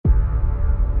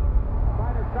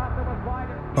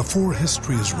Before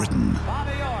history is written,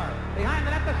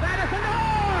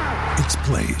 it's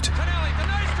played.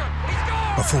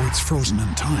 Before it's frozen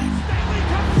in time,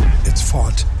 it's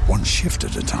fought one shift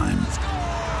at a time.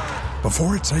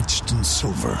 Before it's etched in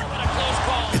silver,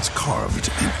 it's carved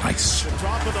in ice.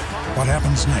 What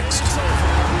happens next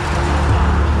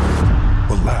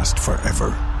will last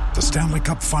forever. The Stanley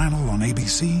Cup Final on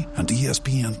ABC and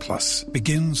ESPN Plus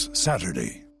begins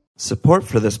Saturday. Support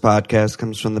for this podcast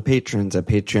comes from the patrons at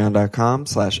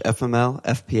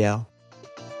patreon.com/FMLFPL.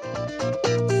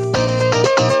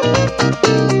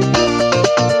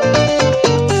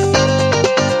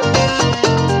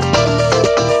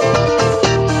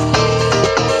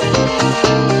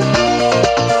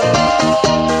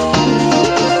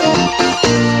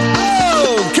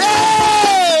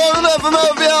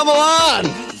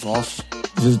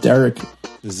 This is Derek.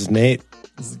 This is Nate.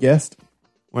 This is Guest.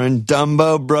 We're in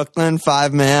Dumbo, Brooklyn,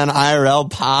 5-man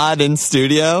IRL pod in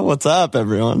studio. What's up,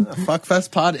 everyone?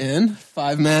 Fuckfest pod in,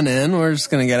 5-man in. We're just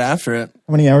going to get after it.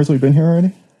 How many hours have we been here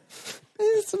already?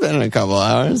 It's been a couple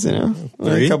hours, you know.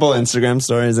 A couple Instagram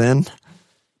stories in.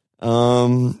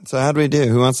 So how do we do?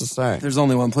 Who wants to start? There's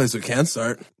only one place we can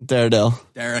start.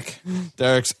 Derek.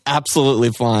 Derek's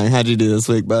absolutely flying. How'd you do this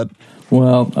week, bud?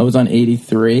 Well, I was on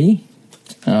 83,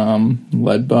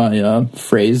 led by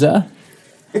Fraser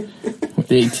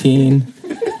with 18.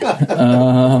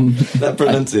 That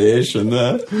pronunciation,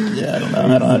 though. Yeah, I don't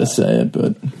know how to say it,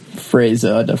 but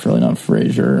Fraser, definitely not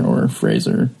Fraser or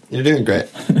Fraser. You're doing great.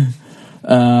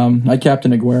 I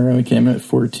captained Aguero. He came in at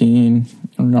 14.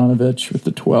 Arnautovic with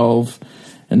the 12.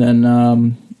 And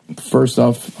then first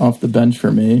off the bench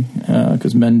for me,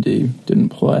 because Mendy didn't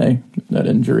play. That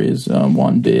injury is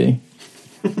 1B.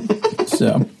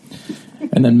 So,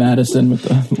 and then Madison with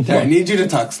the... I need you to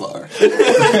talk slower.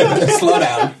 Slow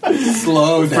down.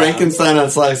 Frankenstein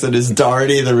on Slack said, is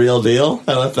Doherty the real deal?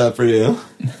 I left that for you.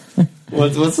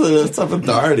 What's up with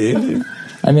Doherty?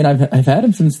 I mean, I've had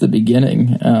him since the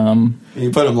beginning. You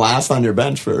put him last on your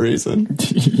bench for a reason.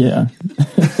 Yeah.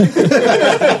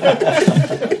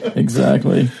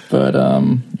 Exactly. But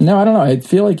no, I don't know. I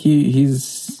feel like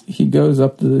he goes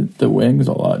up the wings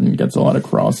a lot and gets a lot of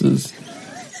crosses.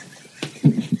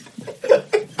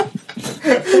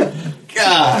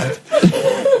 God.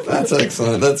 That's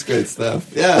excellent. That's great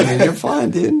stuff. Yeah, I mean, you're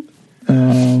fine, dude.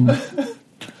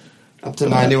 Up to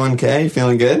 91K, you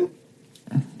feeling good?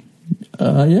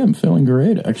 Yeah, I'm feeling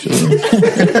great, actually. Dude,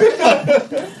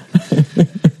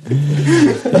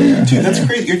 that's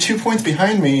crazy. You're 2 points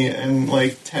behind me and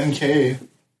like 10K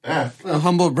back. A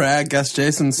humble brag, Guest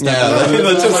Jason stuff. Yeah,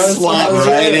 let's just slot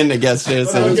right into Guest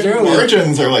Jason.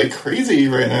 Margins are like crazy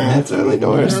right now. It's early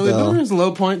doors. Early doors,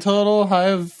 low point total, high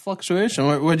of fluctuation.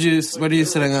 What are you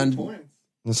sitting on?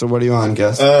 So what are you on,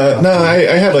 Guest? No,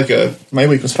 I had my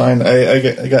week was fine.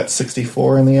 I got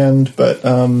 64 in the end, but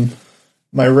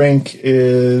my rank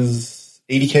is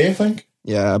 80K, I think.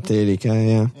 Yeah, up to 80K,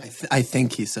 yeah. I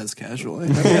think he says casually.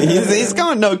 he's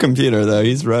going no computer, though.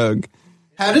 He's rogue.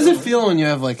 How does it feel when you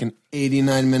have like an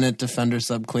 89-minute defender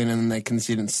sub clean and then they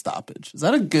concede in stoppage? Is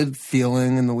that a good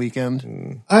feeling in the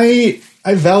weekend? I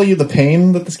value the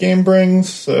pain that this game brings,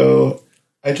 so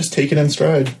I just take it in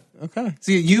stride. Okay.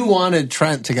 So you wanted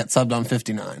Trent to get subbed on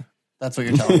 59. That's what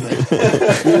you're telling me.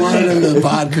 You wanted him the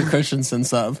vodka Christensen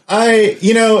sub.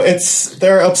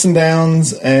 There are ups and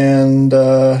downs, and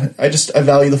I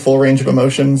value the full range of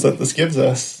emotions that this gives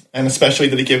us, and especially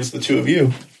that it gives the two of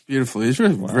you. Beautiful. These are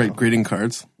great greeting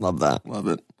cards. Love that. Love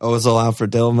it. Ozil out for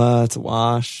Dilma. It's a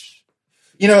wash.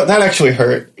 That actually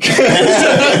hurt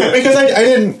because I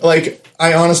didn't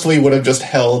I honestly would have just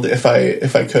held if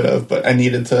I could have, but I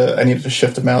needed to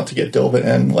shift him out to get Dilbert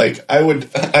in. I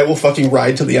will fucking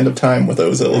ride to the end of time with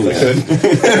Ozil if I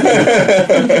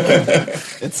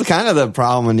could. It's kind of the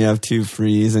problem when you have two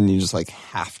frees and you just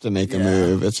have to make a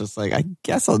move. It's just I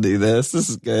guess I'll do this. This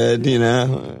is good,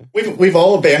 We've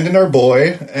all abandoned our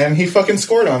boy, and he fucking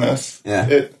scored on us.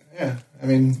 Yeah. I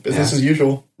mean, business as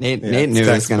usual. Nate knew it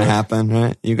was going to happen,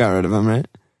 right? You got rid of him, right?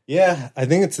 Yeah, I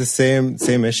think it's the same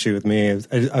issue with me.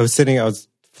 I was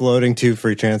floating 2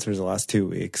 free transfers the last 2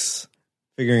 weeks,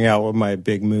 figuring out what my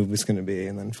big move was going to be,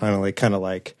 and then finally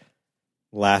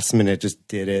last minute just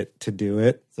did it to do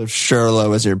it. So Shirlo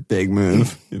was your big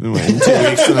move. You've been waiting 2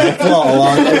 weeks for that.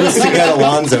 I just got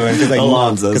Alonso in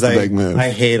Alonso's the big move. I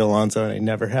hate Alonso and I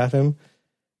never have him,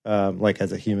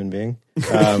 as a human being.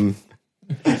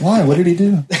 Why? What did he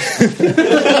do?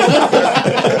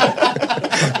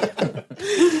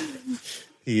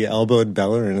 He elbowed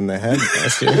Bellerin in the head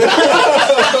last year.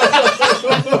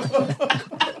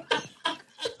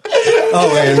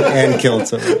 and killed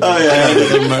someone. Oh, yeah,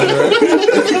 the murderer.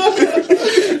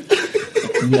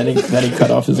 then he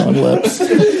cut off his own lips.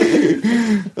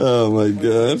 Oh my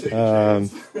god.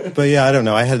 But yeah, I don't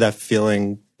know. I had that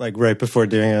feeling like right before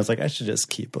doing it. I was like, I should just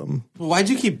keep him. Well, why'd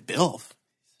you keep Bilf?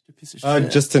 A piece of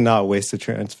shit. Just to not waste a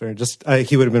transfer.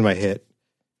 He would have been my hit.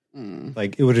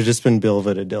 Like it would have just been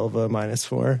Bilva to Dilva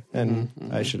 -4, and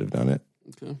I should have done it.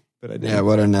 Okay. But I didn't. Yeah,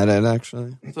 what a netted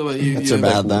actually. So what, you That's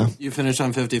bad though. You finished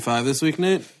on 55 this week,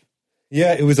 Nate?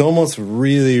 Yeah, it was almost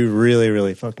really, really,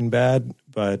 really fucking bad,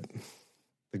 but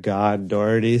the god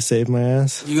Doherty saved my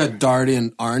ass. You got Doherty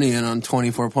and Arnie in on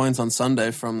 24 points on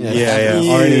Sunday from Yeah.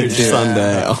 Arnie too.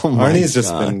 Sunday. Oh my Arnie's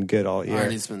just God. been good all year.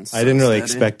 Arnie's been so I didn't really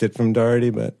steady. expect it from Doherty,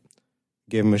 but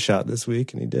gave him a shot this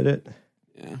week, and he did it.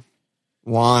 Yeah.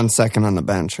 Juan second on the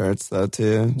bench hurts though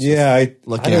too. Yeah, I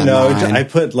looking don't at know. mine. I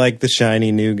put like the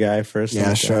shiny new guy first. Yeah, on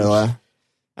the Shirley.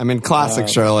 I mean, classic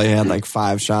Shirley had like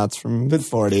 5 shots from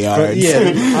 40 yards.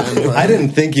 Yeah, I didn't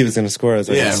think he was going to score. I was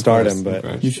like, Yeah, I'll of start course, him, of but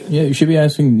course. You should be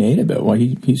asking Nate about why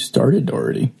he started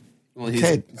Doherty. Well, he's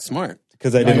Okay. smart.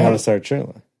 because I didn't want to start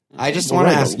Shirley. I just want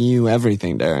to ask you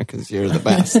everything, Derek, because you're the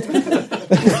best.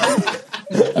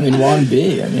 I mean, Juan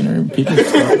B. I mean, are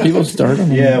people start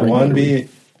him. Yeah, regularly? Juan B.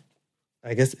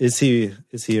 I guess is he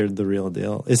the real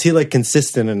deal? Is he like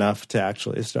consistent enough to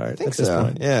actually start at this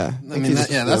point? Yeah. I mean, that's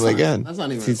really not, good. that's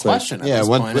not even He's a question. like- at this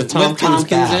yeah, point. with Tompkins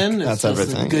back, that's it's just a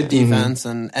everything. good defense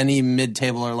and any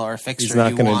mid-table or lower fixture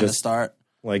not you gonna want to just start.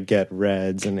 Like get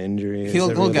reds and injuries.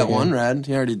 He'll every get other one game. red.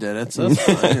 He already did it, so it's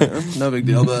fine. No big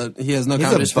deal. But he has no He's a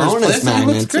competition for bonus first place. And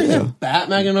he looks magnet, great. too. Bat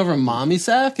magnet over Mommy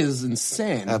Sack is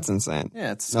insane. That's insane.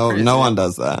 Yeah, it's no crazy. one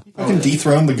does that. Fucking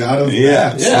dethrone the god of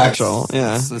Yeah, bats. actual.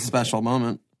 Yeah. It's a special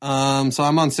moment. So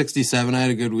I'm on 67. I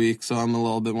had a good week, so I'm a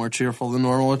little bit more cheerful than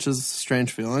normal, which is a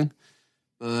strange feeling.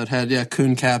 But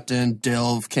Kuhn captain,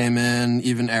 Dilv came in,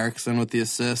 even Eriksson with the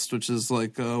assist, which is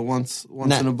like once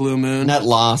in a blue moon. Net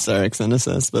loss, Eriksson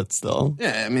assist, but still.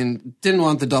 Yeah, I mean, didn't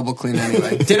want the double clean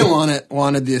anyway. Didn't want it.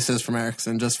 Wanted the assist from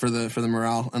Eriksson just for the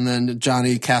morale. And then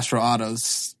Johnny Castro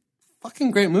autos, fucking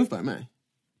great move by me.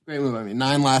 Great move by me.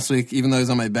 9 last week, even though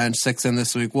he's on my bench. 6 in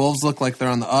this week. Wolves look like they're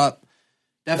on the up.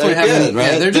 Definitely They're having, good,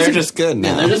 right? Yeah, They're just good now.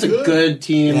 Yeah, they're just a good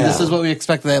team. Yeah. This is what we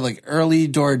expect. They had like early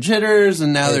door jitters,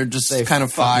 and now they're just kind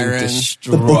of firing.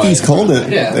 The bookies called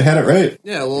it. Yeah. They had it right.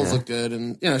 Yeah, Wolves look good,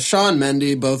 and Sean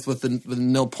Mendy both with the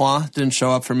nil point didn't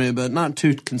show up for me, but not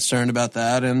too concerned about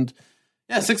that. And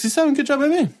 67, good job by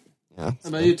me. Yeah. How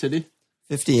about you, Tiddy?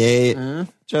 58,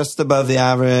 just above the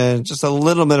average, just a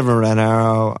little bit of a red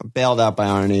arrow, bailed out by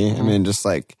Arnie. I mean, just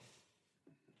like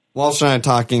Walsh and I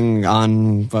talking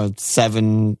on about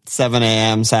 7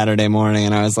 a.m. Saturday morning,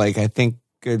 and I was like, I think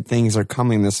good things are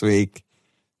coming this week.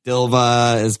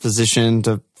 Dilva is positioned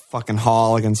to fucking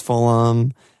haul against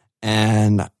Fulham,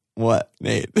 and what,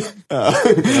 Nate?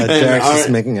 Derek's just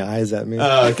making eyes at me.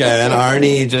 Okay, and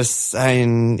Arnie just,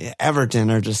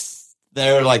 Everton are just,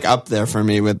 they're like up there for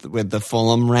me with the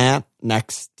Fulham rant.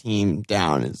 Next team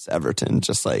down is Everton.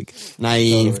 Just like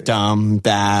naive, dumb,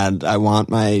 bad. I want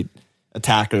my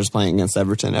attackers playing against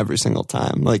Everton every single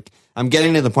time. Like, I'm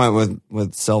getting to the point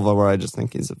with Silva where I just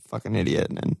think he's a fucking idiot,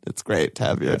 and it's great to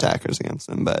have your attackers against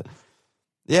him. But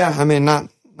yeah, I mean, not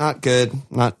good,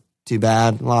 not too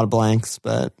bad. A lot of blanks,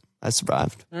 but I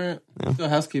survived. All right, let's go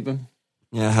housekeeping.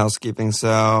 Yeah, housekeeping.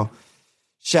 So,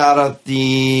 shout out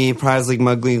the Prize League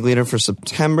Mug League leader for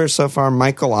September so far,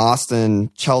 Michael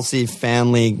Austin, Chelsea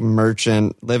Fan League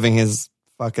merchant, living his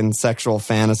fucking sexual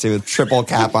fantasy with triple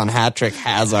cap on hat-trick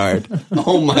Hazard.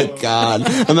 Oh my God.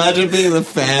 Imagine being the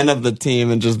fan of the team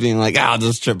and just being like, I'll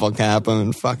just triple cap him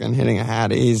and fucking hitting a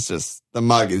hat. He's just, the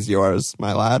mug is yours,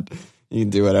 my lad. You can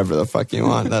do whatever the fuck you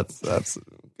want. That's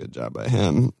good job by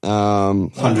him.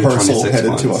 126 headed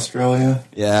points. to Australia.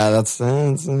 Yeah, it's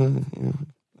not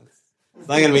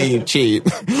going to be cheap.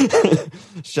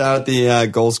 Shout out the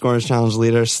goal scorers challenge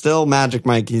leader. Still Magic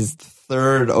Mike. He's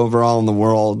 3rd overall in the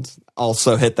world.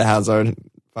 Also hit the Hazard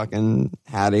fucking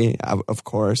Hattie, of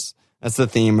course. That's the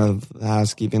theme of the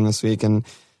housekeeping this week. And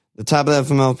the top of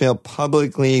the FML field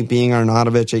publicly being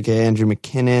Arnautovic, a.k.a. Andrew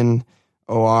McKinnon,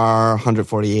 OR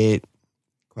 148.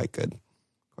 Quite good.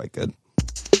 Quite good.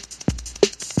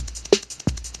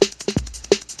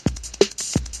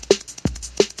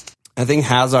 I think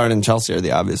Hazard and Chelsea are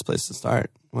the obvious place to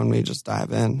start when we just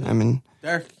dive in. I mean,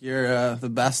 Derek, you're the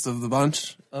best of the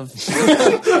bunch of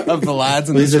of the lads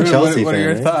in He's this a room. Chelsea What are fan,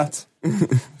 your right? thoughts?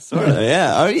 sort of,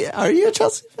 yeah. Are you a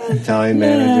Chelsea fan? Italian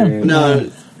manager.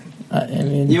 No, I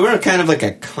mean, you were kind of like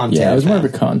a Conte I was fan. more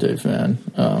of a Conte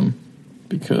fan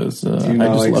because Do you I not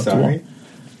just like love Sarri?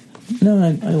 to. No,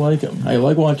 I like him. I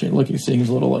like seeing his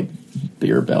little like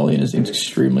beer belly and his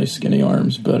extremely skinny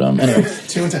arms. But anyway,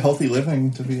 Too into healthy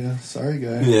living to be a sorry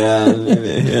guy.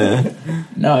 Yeah.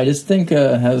 no, I just think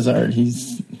Hazard.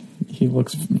 He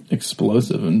looks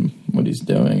explosive, and what he's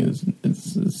doing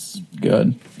is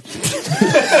good.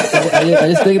 I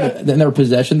just think that their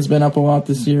possession's been up a lot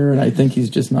this year, and I think he's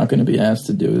just not going to be asked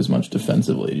to do as much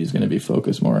defensively. He's going to be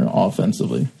focused more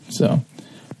offensively. So,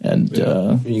 and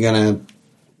Are you gonna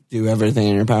do everything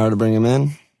in your power to bring him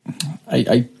in?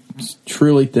 I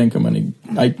truly think I'm going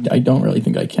to. I don't really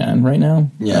think I can right now.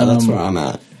 Yeah, that's where I'm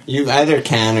at. You either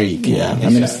can or you can't. Yeah, It's I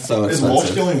mean, just so Is Walsh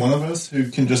expensive. the only one of us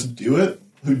who can just do it?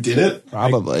 Who did it?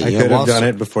 Probably. I Yeah, could have Walsh- done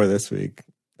it before this week.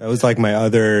 That was like my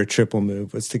other triple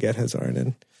move was to get Hazard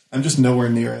in. I'm just nowhere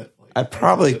near it. Like, I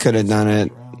probably could have done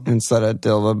it instead of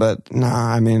Dilva, but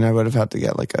nah, I mean, I would have had to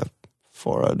get like a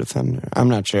 4-0 defender. I'm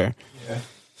not sure. yeah.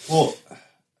 Well,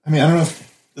 I mean, I don't know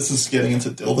if this is getting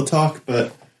into Dilva talk,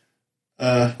 but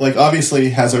like obviously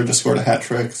Hazard just scored a hat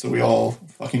trick, so we all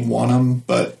fucking want him.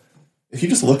 But if you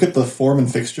just look at the form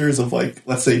and fixtures of like,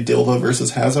 let's say Dilva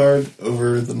versus Hazard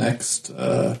over the next,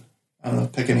 I don't know,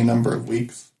 pick any number of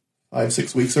weeks,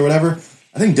 5-6 weeks or whatever,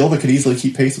 I think Dilva could easily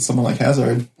keep pace with someone like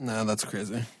Hazard. No, that's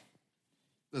crazy.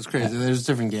 That's crazy. There's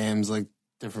different games, like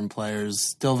different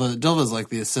players. Dilva's like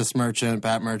the assist merchant,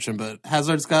 bat merchant, but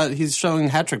he's showing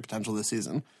hat trick potential this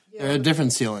season. Yeah. There are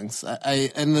different ceilings.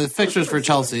 And the fixtures for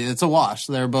Chelsea, it's a wash.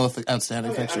 They're both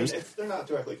outstanding fixtures. They're not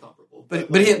directly comparable.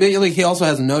 But he also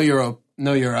has no Europe.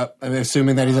 I'm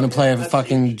assuming that he's going to play a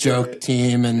fucking joke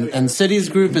team. And City's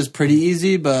group is pretty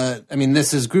easy, but I mean,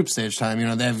 this is group stage time. You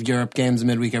know, they have Europe games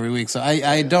midweek every week. So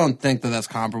I don't think that that's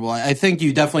comparable. I think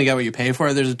you definitely get what you pay for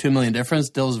it. There's a $2 million difference.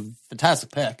 Dill's a fantastic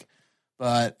pick.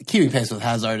 But keeping pace with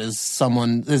Hazard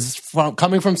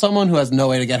coming from someone who has no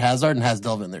way to get Hazard and has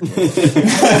Dilva in their team. That's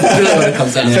really what it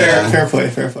comes down to.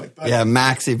 Fair play. But Yeah,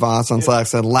 Maxi Boss on Slack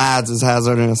said, lads, is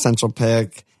Hazard an essential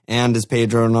pick? And is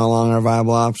Pedro no longer a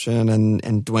viable option?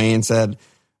 And Dwayne said,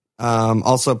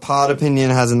 also, pod opinion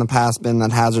has in the past been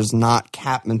that Hazard's not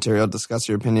cap material. Discuss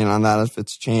your opinion on that if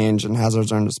it's changed and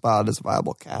Hazard's earned a spot as a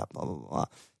viable cap, blah, blah, blah. I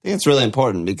think it's really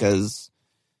important because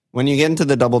when you get into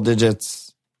the double digit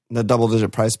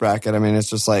price bracket, I mean, it's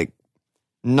just like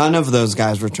none of those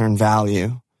guys return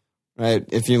value, right?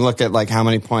 If you look at like how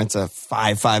many points a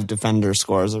 5-5 defender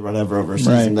scores or whatever over a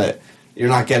season, that you're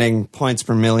not getting points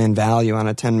per million value on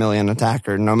a 10 million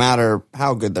attacker, no matter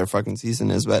how good their fucking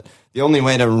season is. But the only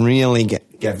way to really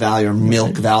get value or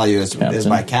milk value is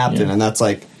by captain. Yeah. And that's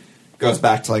like, goes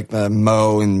back to like the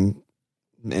Mo and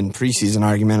preseason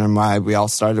argument and why we all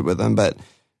started with him. But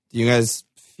do you guys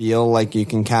feel like you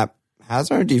can cap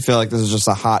Hazard? Do you feel like this is just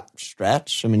a hot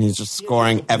stretch? I mean, he's just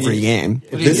scoring every game.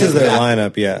 If this is their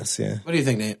lineup, yes, yeah. What do you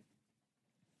think, Nate?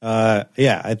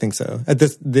 Yeah, I think so.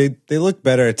 They look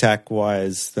better attack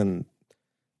wise than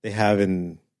they have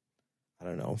in, I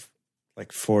don't know,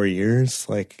 like 4 years.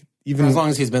 Like even for as long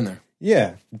as he's been there.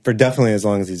 Yeah, for definitely as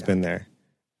long as he's been there.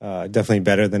 Definitely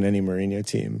better than any Mourinho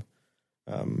team.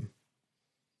 And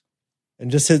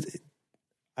just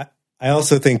I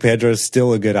also think Pedro is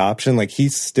still a good option. Like he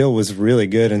still was really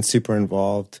good and super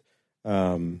involved.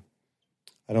 I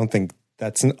don't think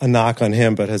that's a knock on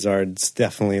him, but Hazard's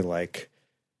definitely like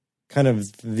kind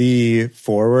of the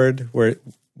forward where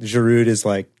Giroud is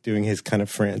like doing his kind of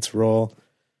France role.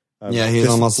 He's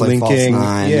almost like false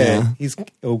nine. Yeah, he's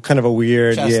kind of a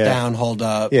weird chest down, hold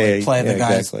up, play the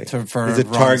guys exactly. for he's a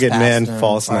target man,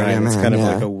 false nine. It's kind of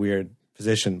yeah. like a weird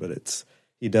position, but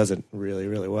he does it really,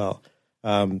 really well.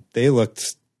 They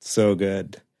looked so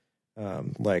good.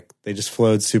 Like they just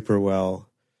flowed super well.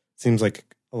 Seems like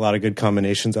a lot of good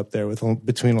combinations up there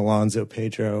between Alonso,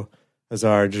 Pedro,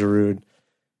 Hazard, Giroud,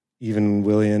 even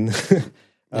Willian.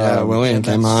 Willian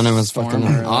came on and was fucking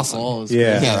awesome.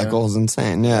 That goal was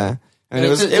insane. Yeah. I mean,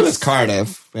 it was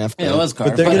Cardiff. It was Cardiff.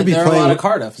 But they're going to be playing a lot of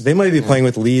Cardiffs. They might be playing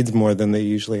with Leeds more than they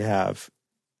usually have.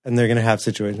 And they're going to have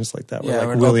situations like that where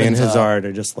like Willian and Hazard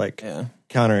are just like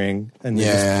countering and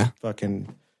just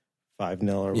fucking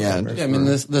 5-0 or whatever. Yeah, I mean,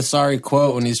 the sorry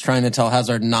quote when he's trying to tell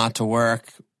Hazard not to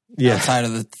work outside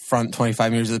of the front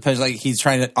 25 meters of the pitch, like he's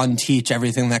trying to unteach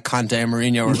everything that Conte and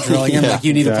Mourinho were drilling him. Like,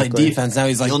 you need to play defense. Now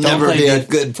he's like, you'll never be a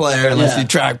good player unless you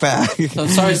track back. So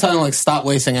sorry, telling him like, stop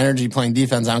wasting energy playing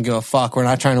defense. I don't give a fuck. We're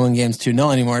not trying to win games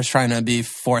 2-0 anymore. It's trying to be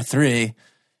 4-3.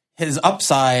 His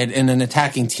upside in an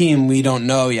attacking team, we don't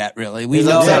know yet, really. His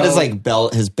upside is like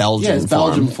his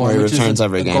Belgian form, where he returns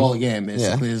every game. Goal a game,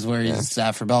 basically, is where he's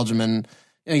at for Belgium. And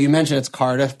you mentioned it's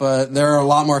Cardiff, but there are a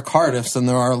lot more Cardiffs than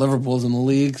there are Liverpools in the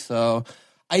league. So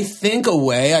I think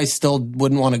away, I still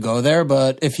wouldn't want to go there.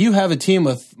 But if you have a team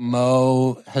with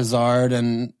Mo, Hazard,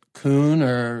 and Kuhn,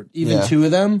 or even two of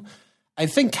them, I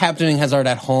think captaining Hazard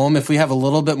at home, if we have a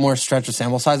little bit more stretch of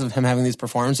sample size of him having these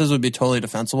performances, would be totally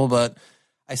defensible. But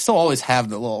I still always have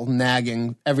the little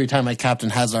nagging. Every time I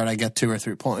captain Hazard, I get 2 or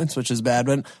 3 points, which is bad.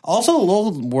 But also a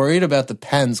little worried about the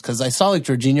pens because I saw like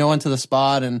Jorginho went to the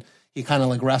spot and he kind of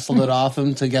like wrestled it off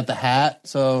him to get the hat.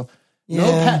 So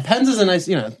Pens is a nice,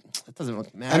 it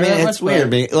doesn't matter. I mean, it's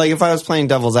weird. Like, if I was playing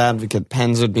devil's advocate,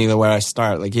 Pens would be where I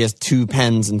start. Like, he has 2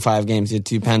 pens in 5 games. He had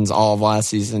 2 pens all of last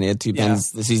season. He had 2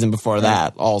 pens the season before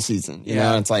that, all season. You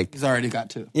know, it's like... He's already got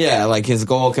 2. Yeah, like, his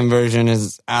goal conversion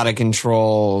is out of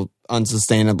control,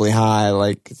 unsustainably high.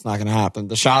 Like, it's not going to happen.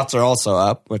 The shots are also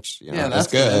up, which, that's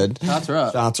good. Shots are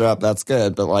up. Shots are up, that's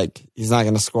good. But, like, he's not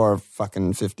going to score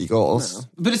fucking 50 goals. No.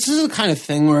 But it's just the kind of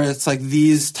thing where it's like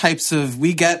these types of...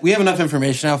 We have enough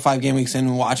information now 5 game weeks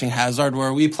in watching Hazard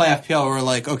where we play FPL, we're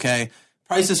like, okay,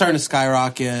 price is starting to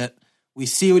skyrocket. We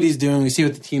see what he's doing. We see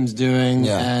what the team's doing.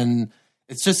 Yeah. And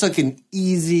it's just like an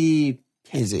easy...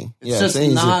 Easy. It's just an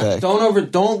easy not... pick.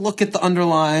 Don't look at the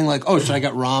underlying, like, oh, should I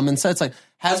get Ramen? So it's like,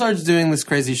 Hazard's doing this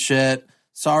crazy shit.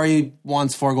 Sorry,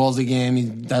 wants 4 goals a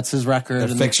game. That's his record.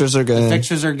 The fixtures are good. The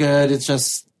fixtures are good. It's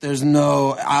just, there's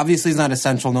no... Obviously, he's not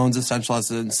essential. No one's essential.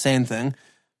 That's an insane thing.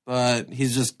 But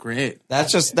he's just great.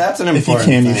 That's an important If you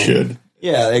can, thing. you should.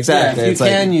 Yeah, exactly. Yeah, if you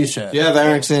can, you should. If you have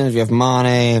Eriksson, if you have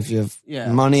Mane, if you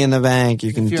have money in the bank,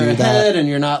 you can do that. If you're ahead and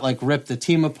you're not like rip the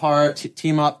team apart,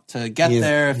 team up to get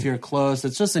there. If you're close,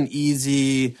 it's just an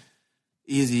easy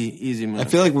move. I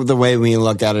feel like the way we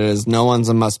look at it is no one's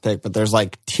a must pick, but there's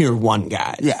like tier 1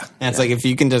 guys. Yeah. And it's like if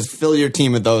you can just fill your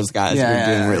team with those guys, you're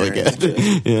doing really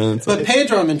good. But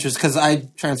Pedro, I'm interested because I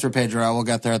transfer Pedro. We'll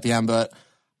get there at the end, but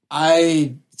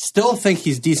I still think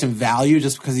he's decent value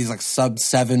just because he's like sub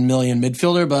 7 million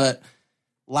midfielder. But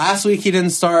last week he didn't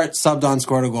start, subbed on,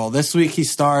 scored a goal. This week he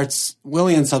starts,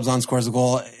 Willian subs on, scores a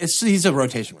goal. He's a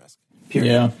rotation risk.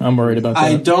 Period. Yeah, I'm worried about that.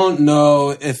 I don't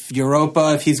know if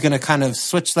he's going to kind of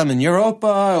switch them in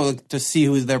Europa to see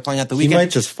who they're playing at the weekend. He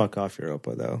might just fuck off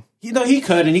Europa, though. He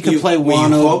could, and he could play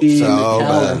Wano, B, Mikel,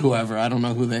 or whoever. I don't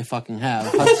know who they fucking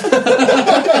have.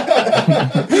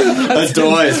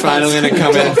 Adoy is finally going to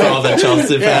come in for all the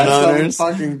Chelsea fan owners.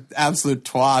 Fucking absolute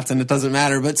twats, and it doesn't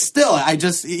matter. But still,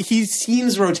 he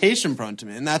seems rotation prone to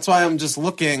me, and that's why I'm just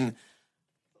looking...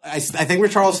 I think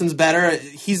Richarlison's better.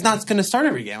 He's not going to start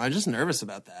every game. I'm just nervous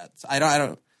about that. I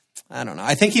don't know.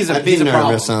 I think he's a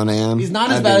nervous problem. on him. He's not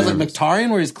as bad as like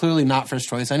Mkhitaryan, where he's clearly not first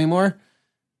choice anymore.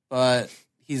 But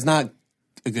he's not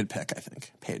a good pick. I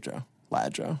think Pedro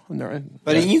Ladro.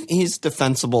 But he's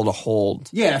defensible to hold.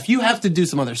 Yeah, if you have to do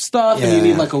some other stuff and you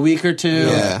need like a week or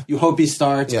 2, you hope he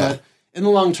starts. Yeah. But in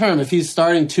the long term, if he's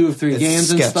starting 2 of 3 games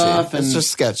sketchy. And stuff, it's just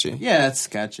sketchy. Yeah, it's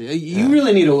sketchy. You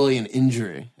really need a Willian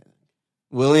injury.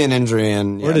 Willian injury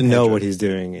and or to know what he's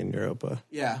doing in Europa.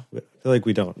 Yeah, I feel like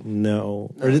we don't know,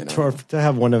 or to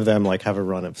have one of them like have a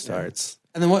run of starts.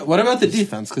 And then what about the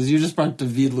defense? Because you just brought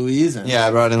David Luiz in. Yeah,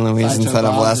 I brought in Luiz instead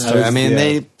of Leicester. I mean,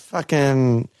 they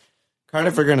fucking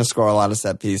Cardiff are going to score a lot of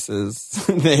set pieces.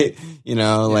 They,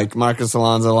 like Marcus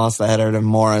Alonso lost the header to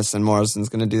Morris, and Morrison's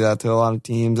going to do that to a lot of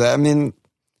teams. I mean,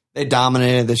 they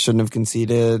dominated. They shouldn't have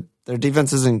conceded. Their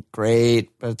defense isn't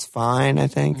great, but it's fine, I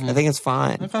think. I think it's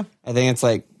fine. Okay. I think it's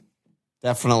like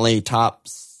definitely top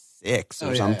 6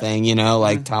 or something,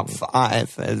 like top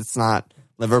 5. It's not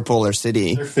Liverpool or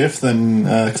City. They're 5th in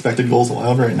expected goals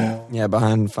allowed right now. Yeah,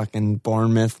 behind fucking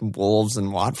Bournemouth, Wolves,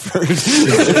 and Watford.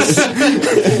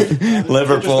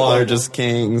 Liverpool are just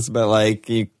kings, but like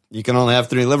you can only have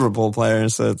 3 Liverpool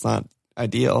players, so it's not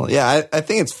ideal. Yeah, I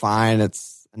think it's fine.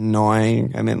 It's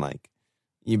annoying. I mean, like,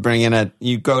 you bring in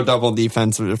you go double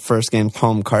defense with the first game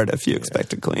home Cardiff, you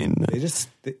expect to clean.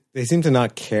 They seem to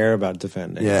not care about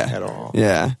defending at all.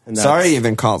 Yeah. Sorry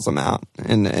even calls them out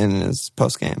in his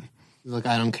post game. He's like,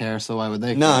 I don't care, so why would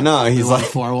they care? No, he's like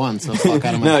 4-1, so fuck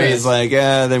out of my No, face. he's like,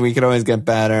 then we could always get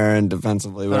better, and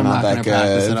defensively we're not that good.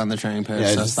 Practice it on the training pitch,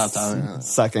 so stop talking.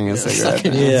 Sucking a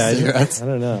cigarette. I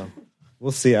don't know.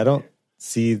 We'll see. I don't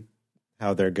see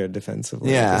how they're good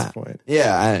defensively at this point.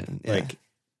 Yeah.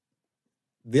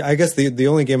 I guess the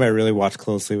only game I really watched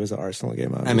closely was the Arsenal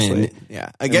game, obviously. I mean,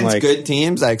 against good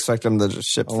teams, I expect them to just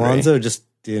ship Alonso just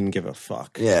didn't give a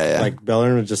fuck. Yeah. Like,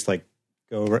 Bellerin would just, like,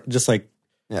 go over, just, like,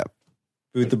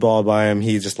 boot the ball by him.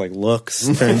 He just, like, looks,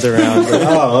 turns around. Like,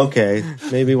 oh, okay.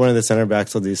 Maybe one of the center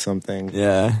backs will do something.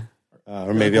 Yeah.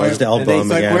 Or maybe I'll just elbow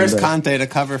him again. Where's Conte to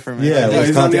cover for me? Yeah,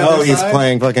 where's Conte? He's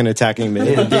playing fucking attacking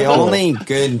mid. The only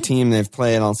good team they've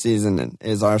played all season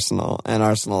is Arsenal, and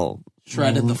Arsenal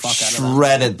shredded the fuck out of them.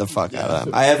 Shredded the fuck out of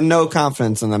them. I have no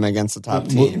confidence in them against the top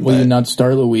team. Will you not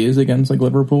start Luiz against like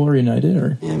Liverpool or United?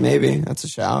 Or Yeah, maybe that's a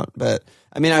shout. But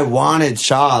I mean, I wanted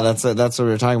Shaw. That's what we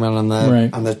were talking about on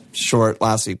the short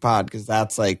last week pod, because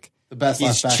that's like The best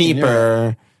he's left back in Europe.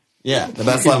 cheaper. Yeah, the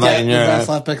best left back in The Europe. best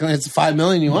left back. It's $5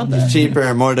 million. You want that?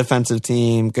 Cheaper, more defensive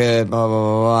team, good, blah blah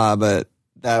blah blah. But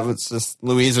that was just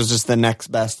Luiz was just the next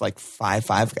best like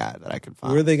 5'5" guy that I could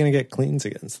find. Who are they going to get cleans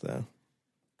against though?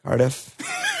 Cardiff.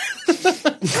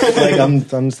 Like I'm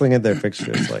just looking at their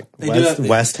fixtures. Like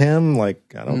West Ham,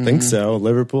 like I don't think so.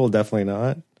 Liverpool, definitely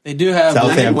not. They do have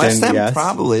Southampton, West Ham yes.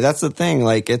 probably. That's the thing.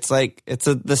 Like it's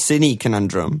the City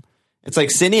conundrum. It's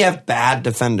like City have bad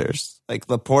defenders. Like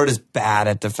Laporte is bad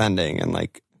at defending, and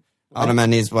like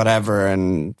Otamendi's whatever,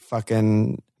 and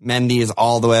fucking Mendy is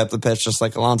all the way up the pitch, just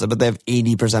like Alonso. But they have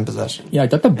 80% possession. yeah, I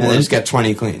thought the And they just Bournemouth, get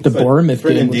 20 cleans. the Bournemouth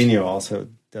game was, Fernandinho also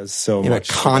does so Yeah, but much,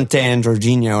 Conte and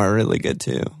Jorginho are really good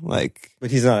too. Like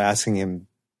but he's not asking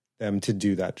them to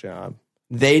do that job.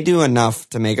 they do enough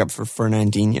to make up for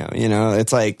Fernandinho. You know,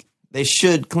 it's like they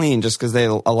should clean just because they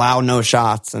allow no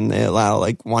shots and they allow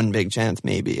like one big chance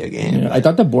maybe a game. I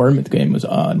thought the Bournemouth game was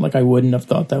odd. Like I wouldn't have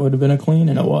thought that would have been a clean,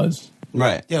 and it was.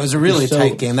 Right. Yeah, it was a really So-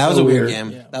 tight game. That was so a weird weird.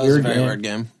 game. Yeah, That was a weird very game. weird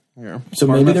game. Yeah. So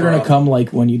maybe they're going to come like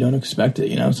when you don't expect it.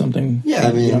 You know, something. Yeah,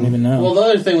 I mean- you don't even know. Well, the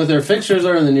other thing with their fixtures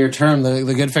are in the near term. The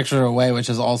good fixtures are away, which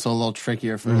is also a little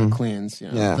trickier for the cleans.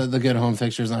 You know? Yeah. The good home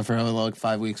fixtures not for like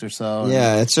 5 weeks or so.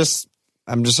 Yeah, it's just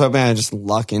I'm just hoping I just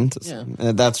luck into some.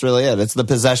 That's really it. It's the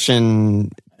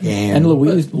possession game. and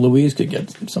Louise could get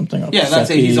something up. Yeah, that's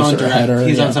set it. He's piece on or direct. header,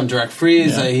 He's yeah. on some direct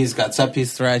freeze. Yeah. He's got set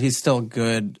piece threat. He's still a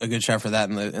good shot for that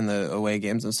in the away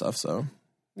games and stuff. So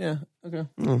yeah, okay.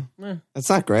 It's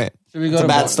not great. Should we go It's to a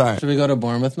bad start. Should we go to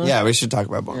Bournemouth now? Yeah, we should talk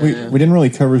about Bournemouth. We didn't really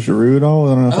cover Giroud at all.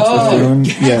 I don't know if that's what we're doing.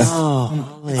 Yeah.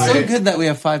 Oh, So good that we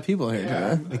have 5 people here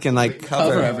today. we can like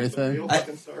Cover cover. everything. I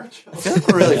feel like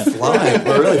we're really flowing.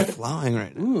 We're really flowing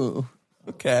right now. Ooh,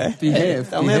 Okay. behave.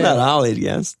 Tell me about Ollie,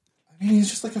 guess. I mean, he's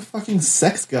just like a fucking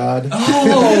sex god.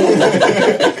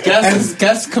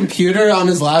 Guess computer on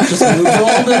his lap just moved a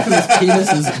little bit because his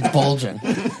penis is bulging.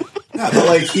 Yeah, but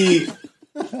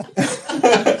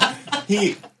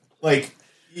like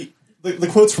the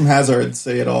quotes from Hazard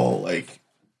say it all. Like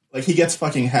he gets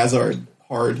fucking Hazard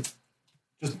hard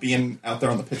just being out there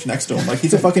on the pitch next to him. Like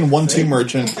he's a fucking 1-2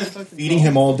 merchant, feeding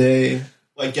him all day,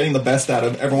 like getting the best out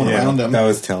of everyone around him. That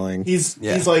was telling. He's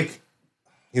like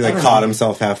He like caught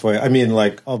himself halfway. I mean,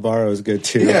 like Alvaro is good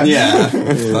too. Yeah.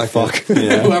 Yeah. Fuck.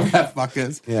 Yeah. Whoever that fuck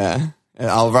is. Yeah. And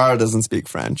Alvaro doesn't speak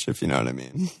French, if you know what I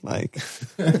mean. Like,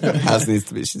 Has needs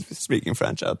to be speaking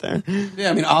French out there. Yeah,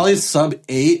 I mean, Ollie's sub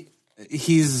 8.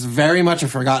 He's very much a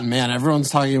forgotten man. Everyone's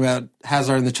talking about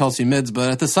Hazard in the Chelsea mids, but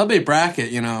at the sub 8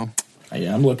 bracket, you know.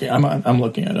 Yeah, I'm looking. I'm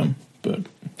looking at him, but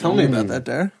Tell me about that,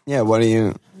 Dare. Yeah, what do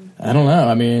you... I don't know.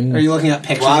 I mean, Are you looking at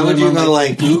pictures? Why of would him you on, go,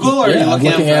 like, Google? Or are you yeah, I'm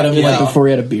looking at him like before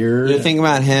he had a beard. You're thinking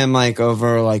about him, like,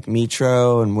 over, like,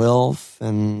 Mitro and Wilf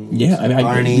and Yeah, I mean,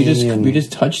 Barney we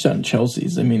just touched on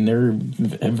Chelsea's. I mean, they're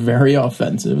very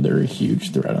offensive. They're a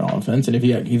huge threat on offense, and if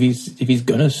he's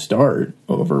gonna start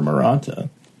over Morata,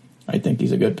 I think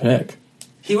he's a good pick.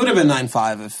 He would have been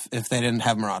 9-5 if they didn't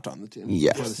have Morata on the team.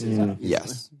 Yes.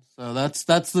 Yes. So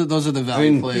those are the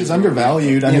value plays. he's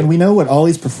undervalued. I mean, we know what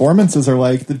Ollie's performances are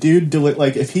like. The dude,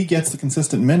 like, if he gets the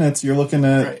consistent minutes, you're looking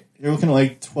at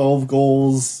like 12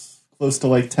 goals, close to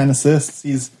like 10 assists.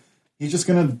 He's just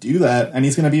gonna do that, and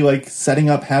he's gonna be like setting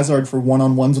up Hazard for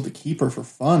one-on-ones with the keeper for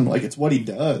fun. Like it's what he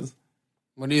does.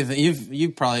 What do you think? You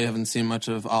probably haven't seen much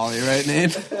of Ollie, right,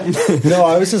 Nate? No,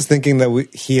 I was just thinking that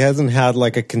he hasn't had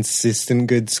like a consistent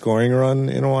good scoring run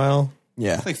in a while.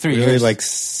 Yeah. Like 3 Really, years. like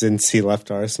since he left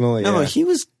Arsenal. No, Yeah. he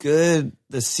was good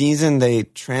the season they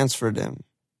transferred him.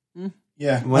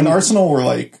 Yeah, when Arsenal were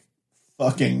like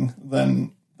fucking,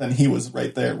 then he was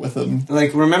right there with them.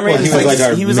 Like, remember Well, he was like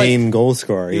our he was main goal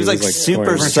scorer. he was like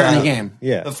super scoring. Return the sub. game.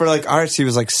 Yeah. But for like Arts, he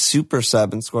was like super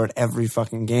sub and scored every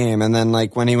fucking game. And then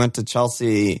like when he went to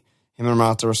Chelsea, him and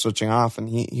Morata were switching off, and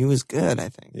he was good. I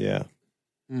think. Yeah.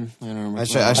 I don't remember.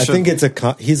 I think it's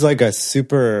he's like a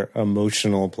super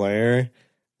emotional player,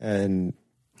 and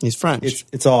He's French.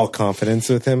 it's all confidence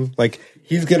with him. Like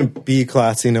he's gonna be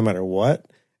classy no matter what,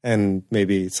 and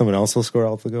maybe someone else will score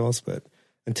all the goals. But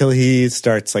until he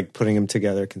starts like putting them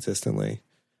together consistently,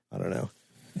 I don't know.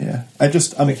 Yeah,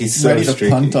 I'm he's so ready to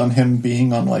streaky. punt on him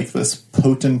being on like this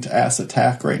potent ass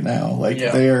attack right now. Like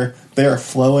they are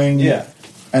flowing. Yeah.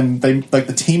 And they like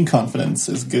the team confidence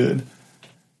is good.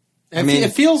 It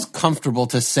feels comfortable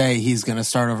to say he's going to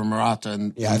start over Morata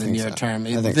in the near term.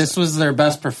 I think This was their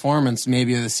best performance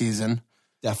maybe of the season.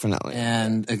 Definitely.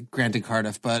 And granted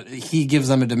Cardiff, but he gives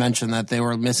them a dimension that they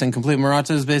were missing complete.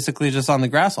 Morata is basically just on the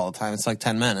grass all the time. It's like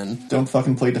 10 men. And don't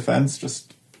fucking play defense.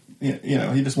 Just, you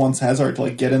know, he just wants Hazard to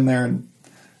like get in there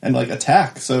and like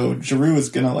attack. So Giroud is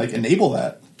going to like enable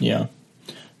that. Yeah.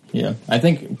 Yeah. I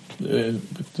think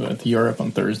at Europe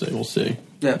on Thursday, we'll see.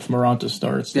 Yeah. If Morata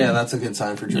starts. Yeah, that's a good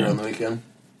sign for Giroud on the weekend.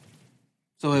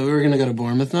 So wait, we were going to go to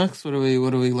Bournemouth next. What are we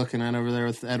looking at over there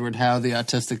with Edward Howe, the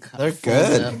autistic? They're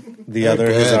good. The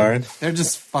other Hazard. They're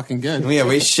just fucking good. Yeah,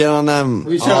 we shit on them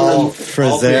We shit on them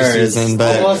preseason,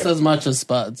 but almost as much as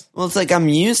Spuds. well, it's like I'm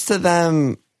used to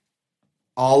them,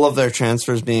 all of their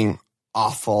transfers being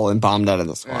awful and bombed out of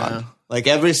the squad. Yeah. Like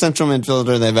every central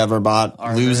midfielder they've ever bought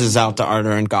loses out to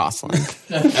Arter and Gosling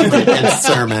and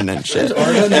Sermon and shit.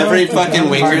 Every fucking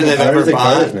winger they've ever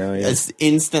bought is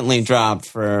instantly dropped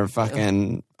for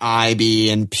fucking Ibe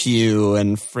and Pugh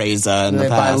and Fraser in the They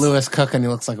buy past. Lewis Cook and he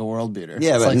looks like a world beater.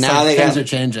 Yeah, It's but like now they things got are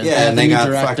changing. Yeah, and they got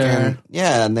director.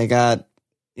 and they got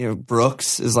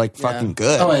Brooks is like fucking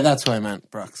good. Oh wait, that's what I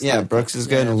meant. Brooks. Yeah, Brooks is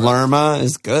good. Lerma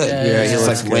is good. Yeah, He's he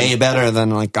like way better than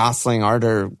like Gosling,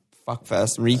 Arter,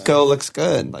 fuckfest. Rico looks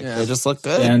good. Like they just look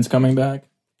good. Dan's coming back.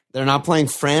 They're not playing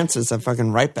Francis at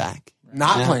fucking right back.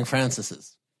 Not playing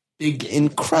Francis's. Big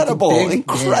Incredible Big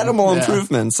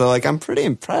improvement. So like I'm pretty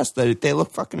impressed that they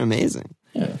look fucking amazing.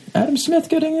 Yeah. Adam Smith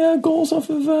getting goals off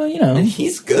of, And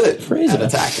he's good Fraser. at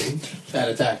attacking. Bad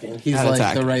attacking. He's Bad like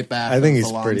attacking. the right back. I think of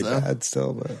he's pretty Alonso. bad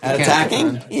still, but At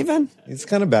attacking, even? he's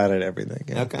kind of bad at everything.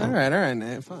 Yeah. Okay. All right,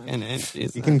 Nate. Fine. And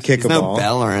you can kick a no ball.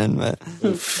 Bellerin, but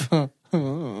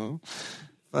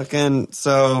fucking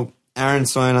so Aaron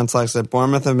Soin on Slack said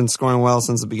Bournemouth have been scoring well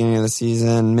since the beginning of the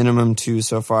season, minimum 2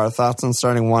 so far. Thoughts on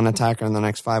starting one attacker in the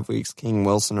next 5 weeks? King,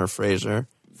 Wilson, or Fraser?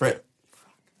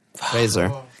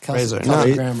 Fraser. Kelsey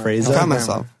No, Grammer. Fraser? I got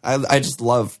myself. I just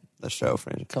love the show,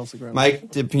 Fraser. Kelsey Grammer.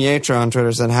 Mike DiPietro on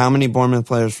Twitter said, how many Bournemouth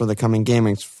players for the coming game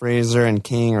weeks? Fraser and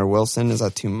King or Wilson? Is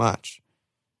that too much?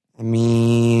 I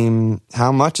mean,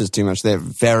 how much is too much? They have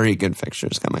very good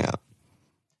fixtures coming up.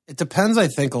 It depends, I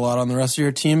think, a lot on the rest of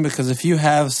your team because if you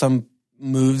have some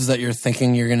moves that you're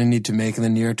thinking you're going to need to make in the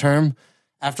near term,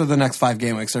 after the next 5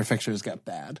 game weeks, their fixtures get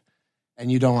bad.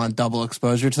 And you don't want double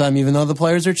exposure to them, even though the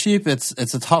players are cheap. It's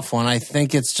a tough one. I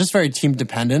think it's just very team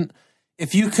dependent.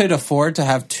 If you could afford to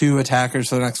have 2 attackers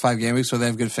for the next 5 game weeks where they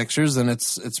have good fixtures, then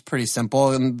it's pretty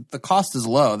simple. And the cost is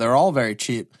low. They're all very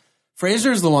cheap.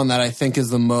 Fraser is the one that I think is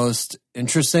the most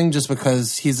interesting just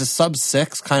because he's a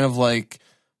sub-6, kind of like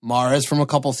Mahrez from a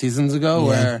couple seasons ago,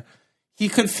 where he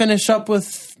could finish up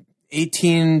with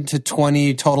 18 to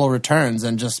 20 total returns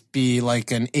and just be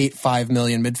like an 8-5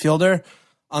 million midfielder.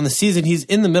 On the season, he's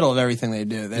in the middle of everything they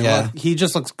do. He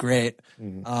just looks great.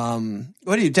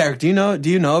 What do you, Derek? Do you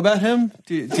know about him?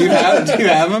 Do you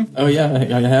have him? Oh yeah,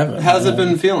 I have it. How's it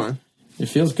been feeling? It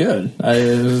feels good.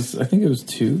 I think it was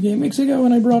 2 game weeks ago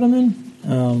when I brought him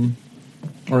in,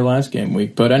 or last game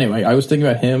week. But anyway, I was thinking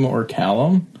about him or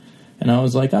Callum, and I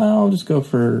was like, I'll go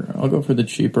for the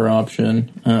cheaper option,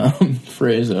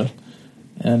 Fraser,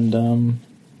 and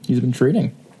he's been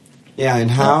treating. Yeah,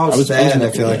 and how sad I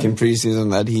feel like yeah. in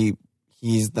preseason that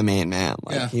he's the main man.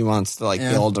 Like he wants to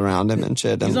build around him and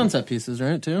shit. He's and, on set pieces,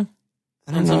 right? Too.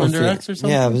 I don't know some if indirects or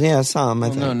something. Yeah, some. I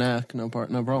think. No neck, no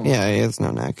problem. Yeah, he has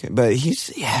no neck, but he's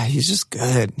just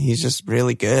good. He's just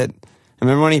really good. I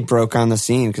remember when he broke on the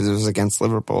scene because it was against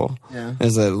Liverpool. Yeah, it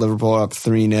was Liverpool up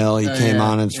 3-0. He came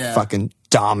on and just fucking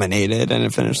dominated, and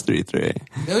it finished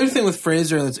 3-3. The other thing with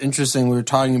Fraser that's interesting, we were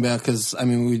talking about because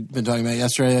we've been talking about it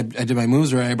yesterday. I did my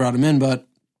moves right. I brought him in, but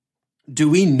do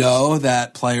we know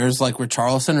that players like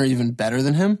Richarlison are even better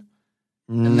than him?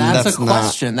 And that's a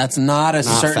question. That's not a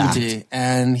certainty. Fact.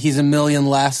 And he's $1 million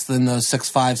less than those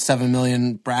 6'5", 7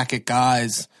 million bracket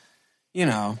guys. You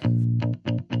know.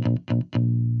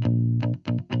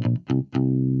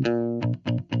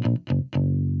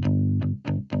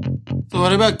 So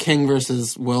what about King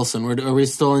versus Wilson? Are we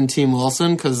still in Team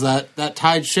Wilson? Because that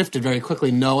tide shifted very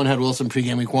quickly. No one had Wilson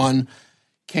pre-game week 1.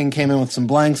 King came in with some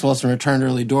blanks. Wilson returned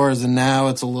early doors, and now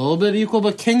it's a little bit equal.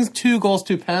 But King's 2 goals,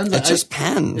 2 pens. It just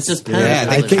pens. It's just pens. Yeah,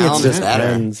 I think it's just better.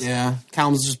 pens. Yeah,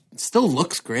 Callum's just still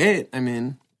looks great. I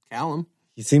mean, Callum.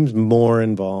 He seems more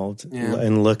involved Yeah.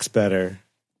 and looks better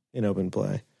in open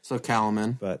play. So Callum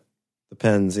in. But the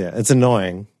pens, it's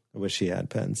annoying. I wish he had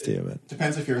pens too. But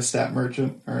Depends if you're a stat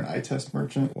merchant or an eye test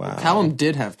merchant. wow, Callum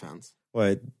did have pens.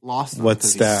 what Lost them what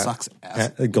 'cause stat? He sucks ass.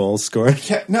 Goals scored.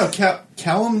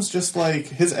 Callum's just like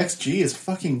his XG is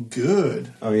fucking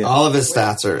good. Oh yeah, All of his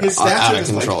stats are His stats out are of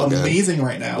just control. like Good. amazing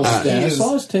right now. Will He is-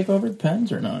 Stanislaus take over the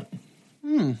pens or not?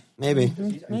 Maybe.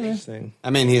 Interesting. I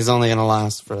mean, he's only going to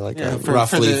last for like a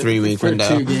roughly 3-week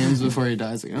window. 2 games before he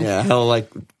dies again. Yeah, he'll like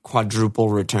quadruple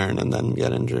return and then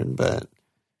get injured. But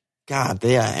God,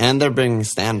 and they're bringing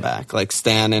Stan back, like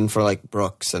Stan in for like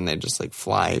Brooks, and they just like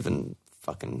fly even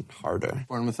fucking harder.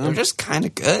 Bournemouth, They're just kind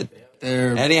of good.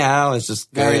 They're Eddie Howe is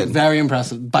just very, good. very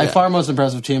impressive. By far, most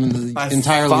impressive team in the By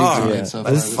entire far. league. Yeah. So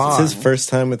By far. far. It's his first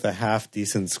time with a half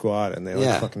decent squad, and they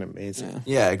look fucking amazing.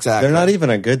 Yeah, exactly. They're not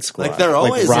even a good squad. Like, they're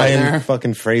always Ryan there.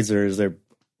 fucking Fraser is their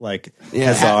like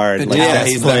Yeah. Hazard, like Yeah, best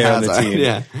he's player the on the Hazard. team.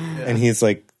 Yeah. And he's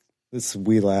like this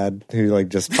wee lad who like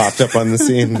just popped up on the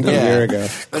scene a year ago.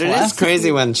 But it is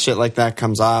crazy when shit like that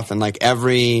comes off, and like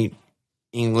every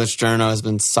English journo has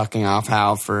been sucking off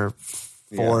Howe for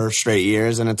 4 straight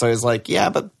years, and it's always like, yeah,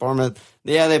 but Bournemouth,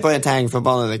 they play attacking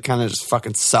football and they kind of just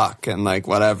fucking suck and like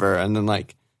whatever, and then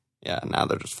like, now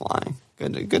they're just flying.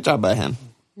 Good job by him.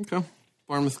 Okay.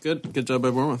 Bournemouth, good job by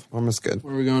Bournemouth. Bournemouth's good.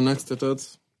 Where are we going next,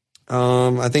 Toads?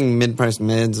 I think mid-price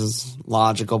mids is a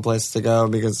logical place to go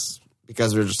because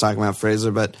we were just talking about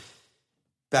Fraser, but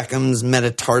Beckham's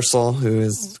metatarsal, who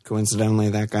is coincidentally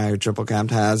that guy who triple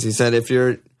capped has, he said if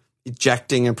you're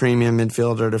ejecting a premium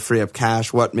midfielder to free up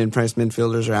cash, what mid-price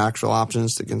midfielders are actual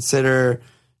options to consider?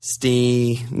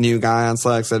 New guy on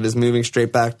Slack, said is moving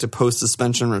straight back to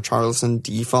post-suspension Richarlison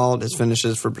default. His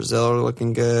finishes for Brazil are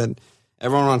looking good.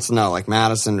 Everyone wants to know, like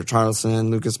Madison,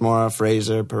 Richarlison, Lucas Moura,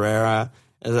 Fraser, Pereira.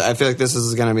 I feel like this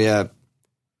is going to be a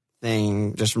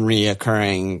thing, just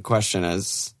reoccurring question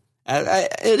as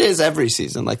it is every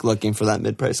season, like looking for that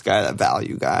mid-price guy, that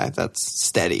value guy that's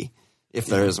steady, if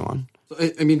there is one.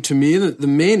 I mean, to me, the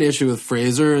main issue with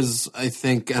Fraser is, I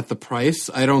think, at the price.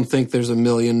 I don't think there's a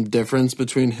million difference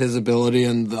between his ability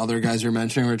and the other guys you're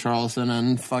mentioning, Richarlison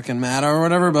and fucking Matta or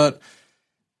whatever, but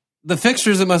the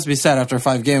fixtures, it must be said, after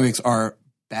 5 game weeks are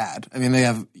bad. I mean, they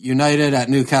have United at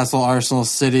Newcastle, Arsenal,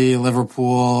 City,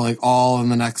 Liverpool, like all in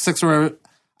the next 6 or whatever.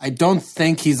 I don't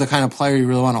think he's the kind of player you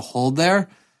really want to hold there.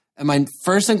 And my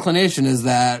first inclination is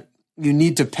that you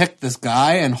need to pick this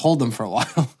guy and hold him for a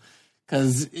while.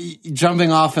 Because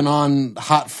jumping off and on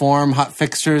hot form, hot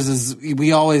fixtures,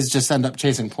 we always just end up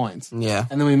chasing points. Yeah.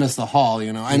 And then we miss the haul,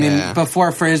 you know. I mean,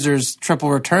 before Fraser's triple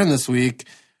return this week,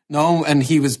 and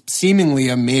he was seemingly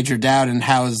a major doubt in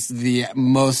Howe's the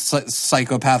most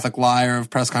psychopathic liar of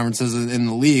press conferences in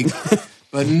the league.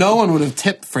 But no one would have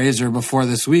tipped Fraser before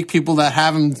this week. People that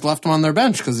have him left him on their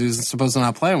bench because he was supposed to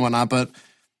not play and whatnot. But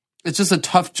it's just a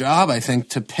tough job, I think,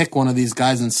 to pick one of these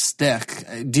guys and stick.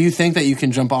 Do you think that you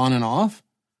can jump on and off?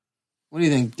 What do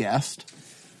you think, Guest?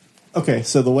 Okay,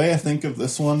 so the way I think of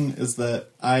this one is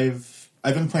that I've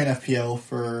been playing FPL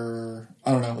for,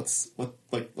 I don't know,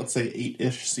 let's say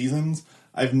 8-ish seasons.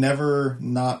 I've never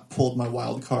not pulled my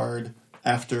wild card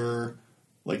after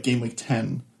like game week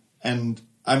 10, and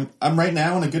I'm right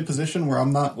now in a good position where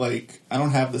I'm not like, I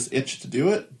don't have this itch to do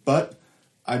it, but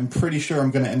I'm pretty sure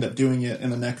I'm going to end up doing it in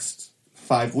the next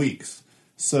 5 weeks.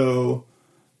 So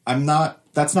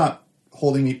that's not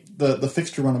holding me, the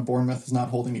fixture run of Bournemouth is not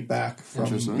holding me back from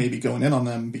maybe going in on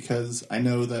them, because I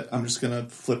know that I'm just going to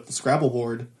flip the Scrabble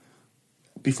board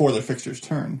before their fixtures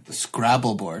turn. The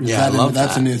Scrabble board. Yeah, I love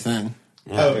that's that. a new thing.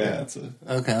 Yeah. Oh, yeah.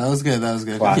 Okay, that was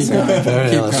good. Classic. Keep going. Very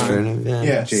Keep illustrative. going.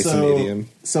 Yeah. Jason Medium.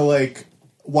 So like,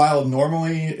 while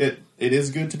normally it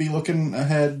is good to be looking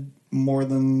ahead more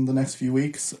than the next few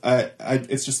weeks,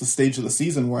 it's just the stage of the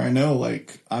season where I know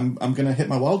like I'm gonna hit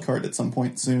my wild card at some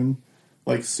point soon,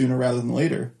 like sooner rather than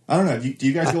later. I don't know. Do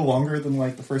you guys go longer than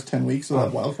like the first 10 weeks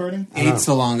without wild carding? 8's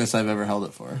the longest I've ever held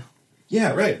it for.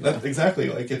 Yeah, right. Exactly.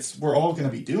 Like we're all gonna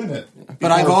be doing it.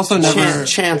 But I've also never.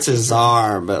 Chances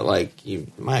are, but like you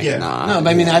might not. No, but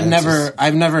I mean, Yeah,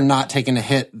 I've never not taken a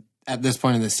hit at this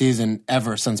point in the season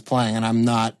ever since playing, and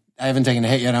I haven't taken a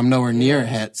hit yet. I'm nowhere near a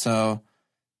hit, so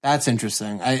that's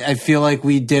interesting. I feel like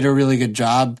we did a really good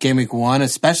job game week 1,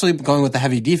 especially going with the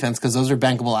heavy defense, because those are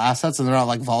bankable assets and they're not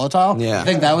like volatile. Yeah. I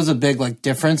think that was a big like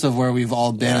difference of where we've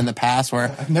all been in the past.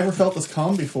 Where I've never felt this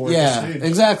calm before. at yeah, this stage.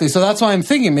 exactly. So that's why I'm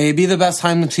thinking maybe the best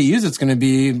time to use it's going to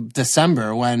be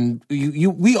December, when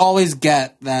we always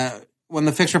get that when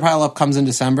the fixture pile up comes in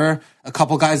December, a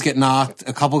couple guys get knocked,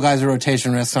 a couple guys are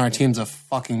rotation risks, and our team's a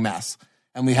fucking mess.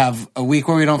 And we have a week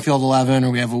where we don't field 11, or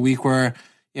we have a week where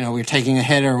we're taking a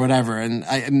hit or whatever,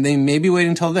 and they may be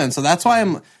waiting until then. So that's why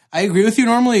I agree with you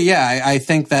normally. Yeah, I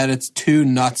think that it's too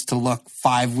nuts to look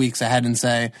 5 weeks ahead and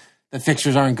say the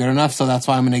fixtures aren't good enough. So that's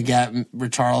why I'm going to get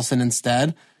Richarlison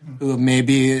instead, who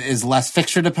maybe is less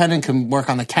fixture dependent, can work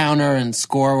on the counter and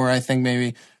score, where I think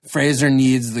maybe Fraser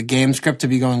needs the game script to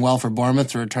be going well for Bournemouth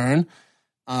to return.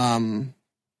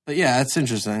 But But yeah, it's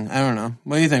interesting. I don't know.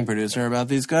 What do you think, producer, about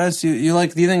these guys? You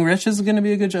like? Do you think Rich is going to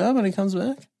be a good job when he comes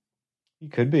back? He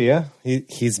could be, yeah.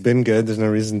 He's been good. There's no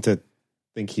reason to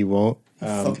think he won't.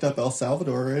 Fucked up El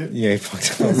Salvador, right? Yeah, he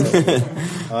fucked up El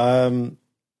Salvador.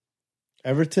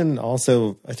 Everton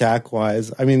also attack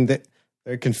wise. I mean,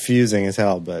 they're confusing as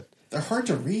hell, but they're hard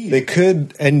to read. They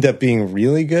could end up being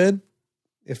really good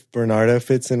if Bernardo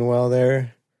fits in well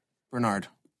there. Bernard,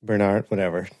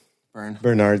 whatever.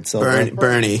 Bernard Silva.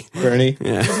 Bernie.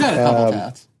 Yeah. He's got a couple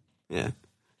tats. Yeah.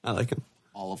 I like him.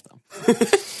 All of them.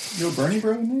 You know Bernie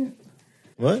bro in there?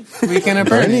 What? Weekend at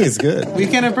Bernie Bernie's. is good.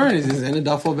 Weekend at Bernie's. He's in a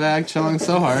duffel bag, chilling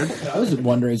so hard. I was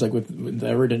wondering, is like with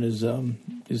Everton is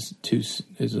too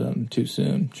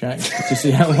soon. Check to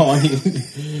see how long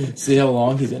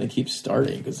he's going to keep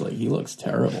starting, because like he looks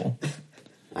terrible.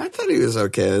 I thought he was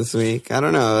okay this week. I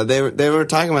don't know. They were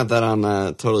talking about that on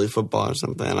Totally Football or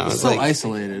something. I was He's so like,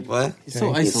 isolated. What? He's so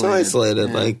isolated. He's so isolated.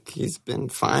 Yeah. Like he's been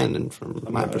fine, and from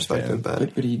my perspective, But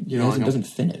he doesn't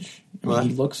finish. I mean,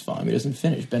 he looks fine. He doesn't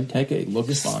finish. Benteke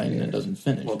looks fine and doesn't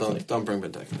finish. Well, don't bring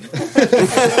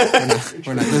Benteke.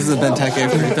 we're not. This is a Benteke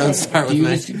free. Don't start with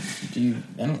me.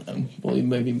 I don't know. Well,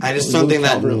 maybe. I just don't think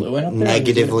that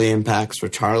negatively impacts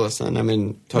Richarlison. I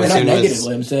mean, Tosun is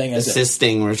I'm saying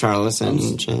assisting Richarlison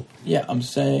and shit. Yeah, I'm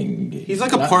saying he's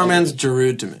like a poor man's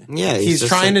Giroud to me. Yeah, he's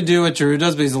trying to do what Giroud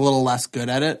does, but he's a little less good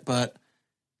at it. But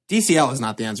DCL is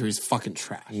not the answer. He's fucking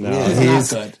trash. No,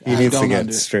 he's not good. He needs to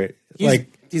get straight.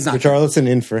 He's not Richarlison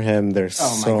in for him. There's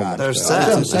so much. They're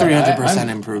set. 300%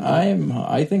 improvement.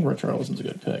 I think Richarlison's a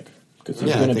good pick because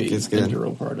he's going to be an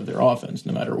integral part of their offense,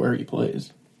 no matter where he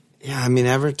plays. Yeah, I mean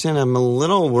Everton. I'm a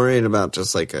little worried about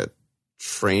just like a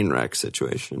train wreck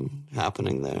situation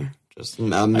happening there. Just a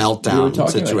meltdown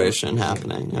situation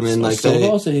happening. I mean, like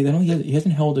he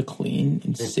hasn't held a clean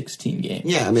in 16 games.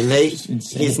 Yeah, I mean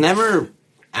he's never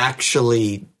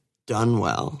actually done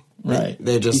well. Right.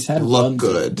 They just look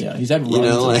good. Yeah, he's had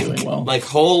runs doing well. Like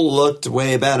Hull looked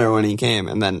way better when he came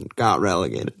and then got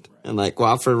relegated. And like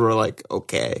Watford were like,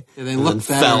 okay. Yeah, they looked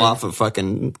better. Fell off a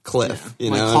fucking cliff.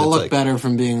 Yeah. Hull looked better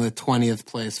from being the 20th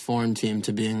place foreign team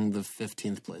to being the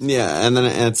 15th place. Yeah, and then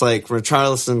it's like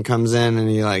Richarlison comes in and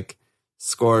he like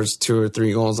scores 2 or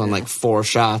 3 goals on like 4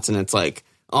 shots, and it's like,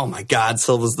 oh my God,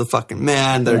 Silva's the fucking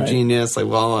man. They're genius. Like,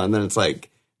 well, and then it's like,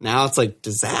 now it's like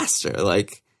disaster.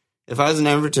 Like, if I was an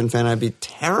Everton fan, I'd be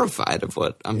terrified of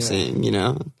what I'm seeing, you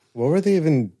know? What were they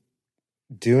even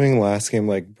doing last game?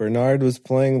 Like, Bernard was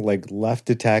playing, like, left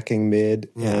attacking mid,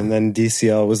 and then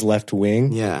DCL was left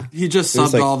wing. Yeah. He just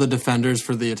subbed all the defenders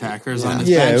for the attackers on his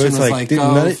bench. It was like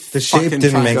the shape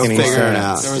didn't make any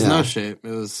sense. There was no shape.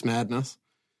 It was madness.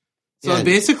 So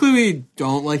basically, we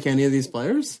don't like any of these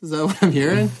players? Is that what I'm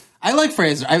hearing? I like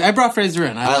Fraser. I brought Fraser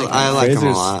in. I like him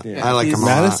a lot. Yeah. I like him a lot.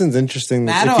 Madison's interesting.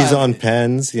 If he's on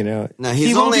pens, you know. No,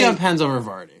 he won't be on pens over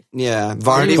Vardy. Yeah,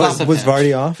 Vardy was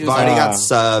Vardy off? Vardy got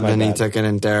subbed and he took it,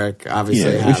 and Derek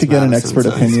obviously. Yeah, we should get an expert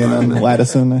opinion on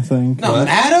Ladison, I think. No,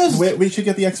 Madison. We should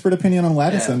get the expert opinion on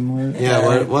Ladison.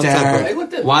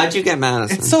 Why'd you get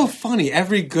Madison? It's so funny.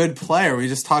 Every good player, we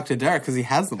just talk to Derek because he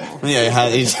has them all. Yeah,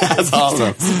 he has all of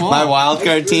them. My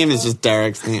wildcard team is just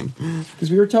Derek's team. Because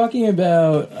we were talking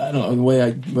about, I don't know, the way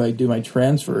I do my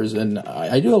transfers, and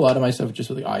I do a lot of my stuff just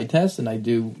with the eye test, and they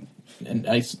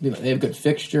have good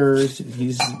fixtures.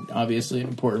 He's obviously an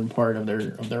important part of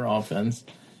their offense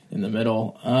in the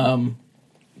middle.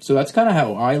 So that's kind of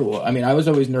how I look. I mean, I was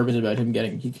always nervous about him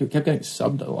he kept getting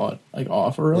subbed a lot, like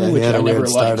off early, which I never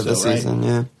liked. Of the season,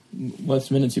 yeah. Less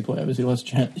minutes you play, obviously, less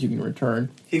chance you can return.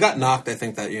 He got knocked, I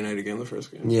think, that United game, the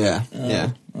first game. Yeah,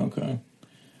 Okay.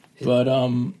 But,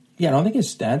 I don't think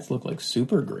his stats look like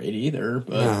super great either.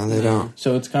 But, no, they don't.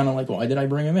 So it's kind of like, why did I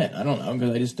bring him in? I don't know,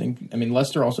 because I just think, I mean,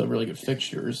 Leicester also have really good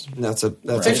fixtures. That's a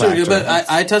factor. But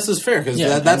eye test is fair, because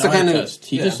that's the kind of...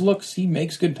 He just looks, he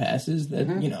makes good passes that,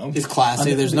 He's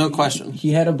classy, there's no question.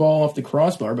 He had a ball off the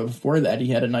crossbar, but before that, he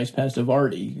had a nice pass to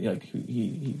Vardy. Like,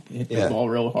 he hit the ball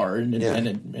real hard,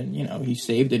 and he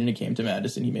saved it, and it came to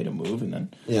Madison. He made a move, and then...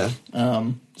 Yeah.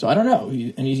 So I don't know.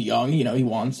 He's young, he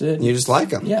wants it. You just like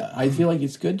him. Yeah, I feel like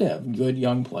it's good to have good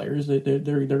young players. They're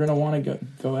going to want to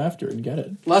go after it and get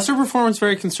it. Leicester performance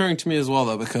very concerning to me as well,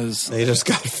 though, because they just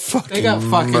got fucking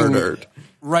murdered.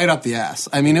 Right up the ass.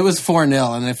 I mean, it was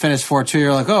 4-0, and it finished 4-2.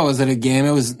 You're like, oh, was it a game?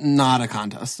 It was not a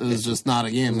contest. It was just not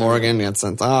a game. Morgan got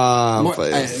sent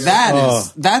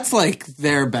off. That's like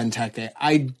their Benteke.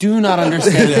 I do not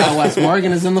understand how Wes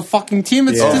Morgan is in the fucking team.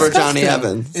 It's over Johnny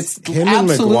Evans. It's him and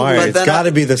Maguire. It's got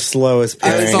to be the slowest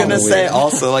pairing. I was going to say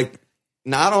also, like,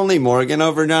 not only Morgan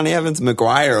over Johnny Evans,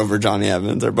 Maguire over Johnny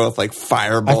Evans. They're both like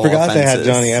fireball. I forgot they had offenses.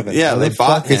 Johnny Evans. Yeah, How they the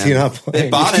bought fuck is he him. not playing? They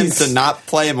bought him to not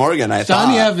play Morgan. Johnny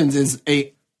thought. Evans is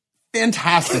a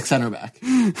fantastic center back.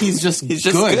 He's just good.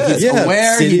 good. He's Yeah,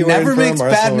 aware. City He never wearing makes from,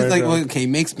 bad Arsenal mistakes. Like, wearing well, okay, he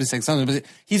makes mistakes sometimes,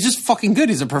 but he's just fucking good.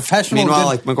 He's a professional. Meanwhile, good,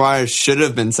 like Maguire should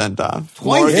have been sent off.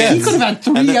 twice. Yes. He could have had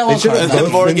 3 yellow should have cards. both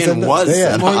And Morgan been sent was off.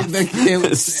 Yeah. sent Well,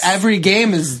 off. every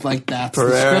game is like that.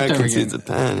 Pereira every concedes a game.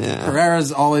 pen. Yeah.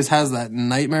 Pereira's always has that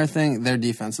nightmare thing. Their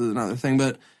defense is another thing,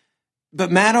 but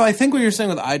Matto, I think what you're saying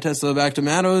with eye test, though, back to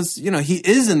Matto is, he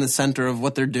is in the center of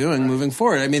what they're doing moving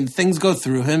forward. I mean, things go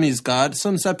through him. He's got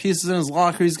some set pieces in his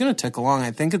locker. He's going to tick along.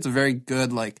 I think it's a very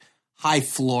good, like, high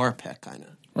floor pick, kind of.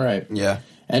 Right. Yeah.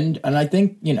 And I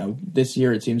think, this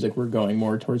year it seems like we're going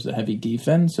more towards the heavy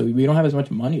defense, so we don't have as much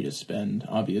money to spend,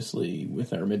 obviously,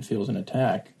 with our midfields and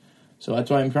attack. So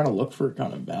that's why I'm trying to look for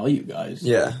kind of value guys.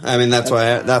 Yeah, I mean that's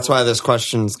why this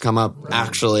question's come up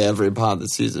actually every pod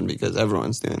this season because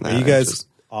everyone's doing that. Are you guys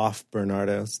off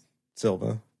Bernardo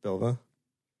Silva?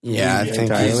 Yeah, I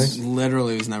think He's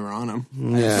literally was never on him.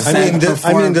 Yeah. I mean,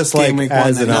 just like Game week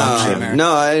as one, an that option. nightmare.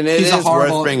 No, and it He's is a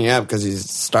horrible- worth bringing up because he's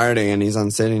starting and he's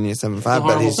on City and he's 7-5, but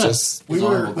horrible he's pick. just We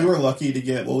were lucky to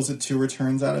get, 2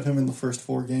 returns out of him in the first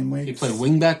 4 game weeks. He played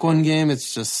wingback one game. It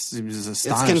was it's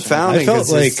astonishing. confounding I felt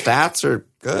because his like- stats are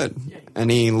good and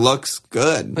he looks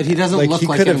good. But he doesn't Like, look he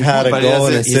like could have him. had a But he goal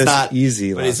and doesn't- he's assist not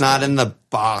easy. But he's not in the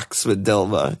box with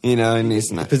Dilba, and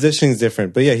he's not. Positioning's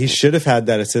different, but yeah, he should have had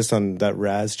that assist on that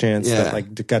Raz chance Yeah. that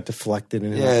like got deflected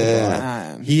in.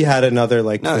 Yeah. He had another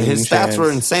like. No, clean his stats chance.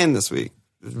 were insane this week.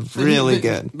 Really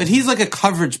good. But he's like a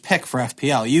coverage pick for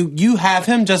FPL. You have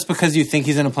him just because you think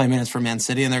he's going to play minutes for Man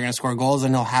City and they're going to score goals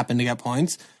and he'll happen to get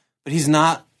points. But he's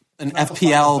not an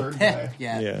FPL third pick guy.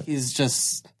 yet. Yeah. He's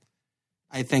just.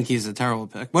 I think he's a terrible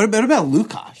pick. What about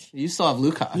Lukash? You still have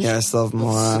Lukash. Yeah, I still have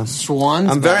more. Swan's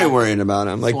I'm very back. worried about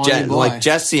him. Like Swanee boy. like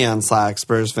Jesse on Slack,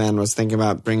 Spurs fan, was thinking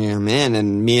about bringing him in,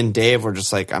 and me and Dave were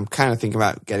just like, I'm kind of thinking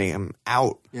about getting him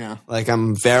out. Yeah. Like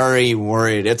I'm very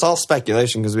worried. It's all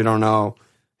speculation because we don't know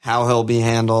how he'll be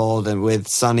handled and with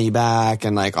Sonny back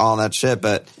and like all that shit.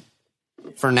 But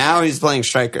for now, he's playing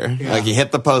striker. Yeah. Like he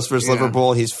hit the post versus Yeah.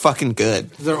 Liverpool. He's fucking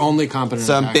good. They're only competent.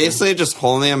 So I'm attacker. basically just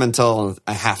holding him until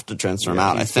I have to transfer him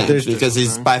out, I think, there's- because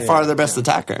he's by far their best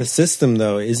attacker. The system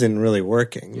though isn't really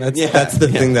working. That's Yeah. that's the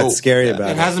thing Yeah. that's scary Yeah. about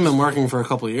It it. hasn't been working for a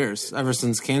couple of years. Ever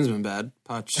since Kane's been bad,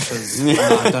 Poch has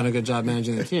not done a good job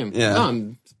managing the team. Yeah. No,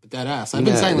 I'm dead ass. I've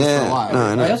been saying this for a while. No,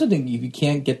 I know. I also think if you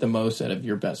can't get the most out of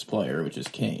your best player, which is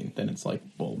Kane, then it's like,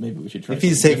 well, maybe we should try. If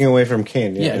he's something taking away from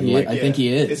Kane, Yeah, then, he- like, I think he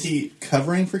is. Is he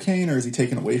covering for Kane or is he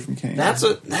taking away from Kane? That's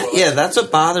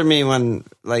what bothered me when,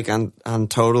 like, on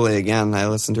Totally again, I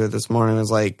listened to it this morning. It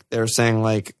was like they were saying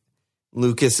like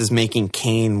Lucas is making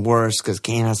Kane worse because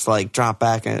Kane has to like drop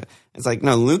back, and it's like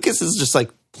no, Lucas is just like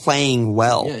playing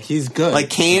well. Yeah, he's good. Like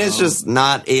Kane is just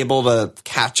not able to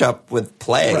catch up with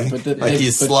play. Right, but like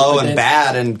he's but slow and then-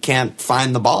 bad and can't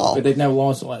find the ball. But they've now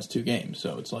lost the last 2 games,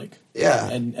 so it's like, Yeah.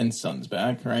 and Son's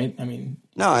back, right? I mean,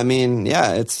 No, I mean,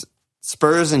 yeah, it's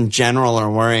Spurs in general are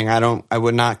worrying. I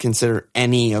would not consider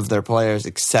any of their players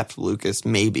except Lucas,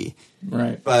 maybe.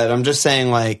 right? But I'm just saying,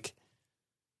 like,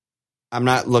 I'm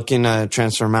not looking to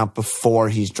transfer him out before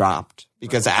he's dropped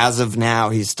because as of now,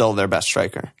 he's still their best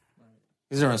striker.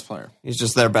 He's their best player He's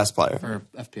just their best player. for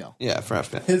FPL. Yeah, for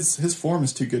FPL. His form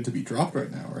is too good to be dropped right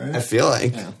now, right? I feel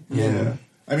like. Yeah.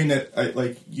 I mean,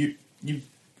 you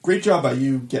great job by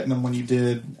you getting him when you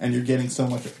did, and you're getting so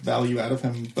much value out of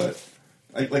him. But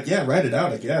write it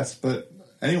out, I guess. But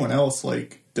anyone else,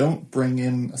 don't bring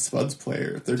in a Spuds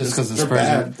player. They're Just because the they're Spurs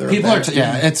bad. They're people bad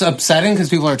are it's upsetting because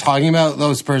people are talking about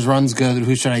those Spurs runs good.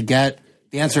 Who should I get?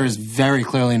 The answer is very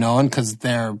clearly no one because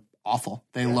they're awful.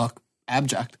 They look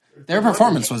abject. Their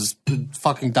performance was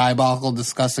fucking diabolical,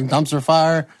 disgusting, dumpster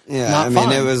fire. Yeah, not I mean,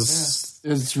 fun. it was. It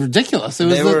was ridiculous. It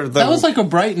was They were that the- was like a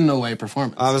Brighton away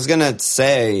performance. I was going to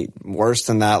say worse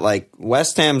than that. Like,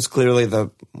 West Ham's clearly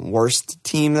the worst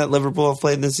team that Liverpool have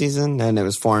played this season, and it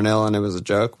was 4-0 and it was a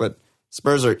joke, but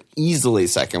Spurs are easily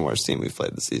second worst team we've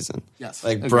played this season. Yes.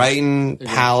 Like Agreed. Brighton,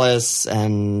 Palace,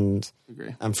 and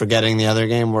Agree. I'm forgetting the other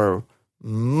game were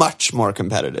much more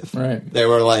competitive. Right. They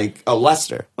were like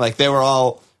Leicester. Like they were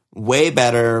all way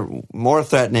better, more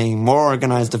threatening, more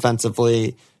organized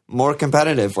defensively, more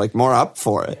competitive, like more up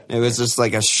for it. It was just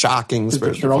like a shocking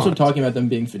Spurs. They're also performance. talking about them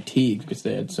being fatigued because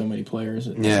they had so many players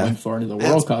that Yeah. went far into the Yeah,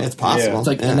 World Cup. it's possible. It's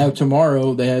like, Yeah. and now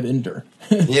tomorrow they have Inter.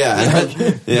 Yeah.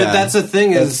 But that's the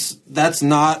thing is that's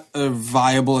not a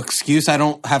viable excuse. I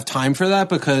don't have time for that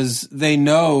because they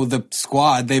know the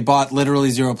squad. They bought literally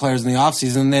 0 players in the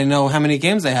offseason. They know how many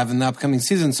games they have in the upcoming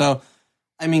season. So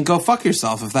I mean, go fuck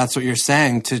yourself if that's what you're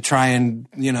saying to try and,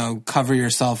 cover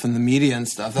yourself in the media and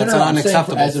stuff. That's an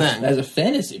unacceptable thing. As a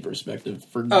fantasy perspective.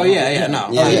 No.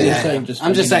 I'm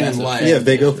just saying in life. Yeah, if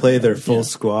they go play their full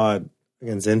squad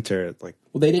against Inter,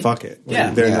 they didn't. Fuck it.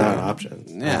 They're not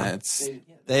options. Yeah,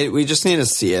 we just need to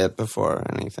see it before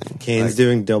anything. Kane's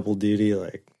doing double duty.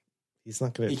 He's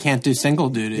not going to. He can't do single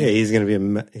duty. Yeah, he's going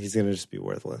to just be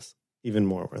worthless. Even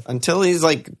more worthless. Until he's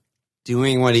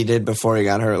doing what he did before he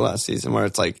got hurt last season, where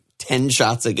it's 10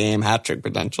 shots a game, hat trick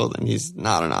potential, then he's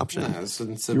not an option.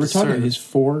 You were talking about his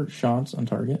 4 shots on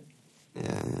target?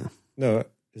 Yeah. No,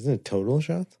 isn't it total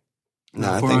shots?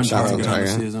 No, I think shots on target.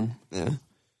 Season. Yeah.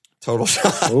 Total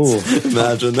shots. Ooh.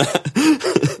 Imagine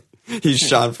that. He's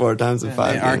shot 4 times in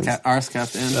 5 games. Ours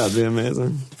kept in. That'd be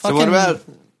amazing. So what about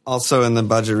also in the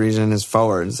budget region is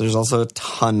forwards? There's also a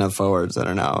ton of forwards that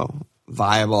are now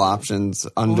viable options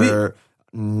under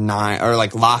 9 or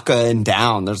Laka and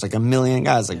down. There's a million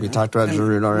guys. We talked about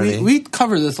Giroud already. We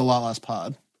covered this a lot last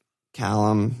pod.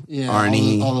 Callum,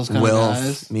 Arnie, all those kind Wilf, of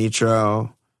guys.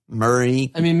 Mitro,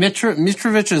 Murray. I mean,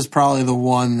 Mitrovic is probably the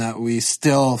one that we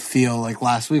still feel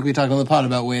last week we talked on the pod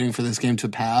about waiting for this game to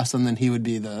pass, and then he would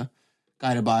be the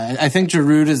guy to buy. I think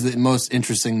Giroud is the most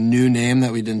interesting new name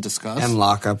that we didn't discuss. And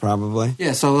Laka, probably.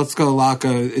 Yeah, so let's go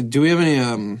Laka. Do we have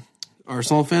any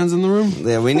Arsenal fans in the room?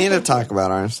 Yeah, we need to talk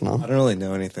about Arsenal. I don't really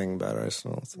know anything about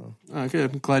Arsenal. So. Oh,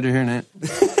 good. I'm glad you're here, Nate.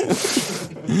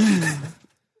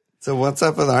 So what's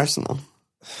up with Arsenal?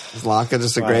 Is Laka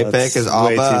just a great pick? Is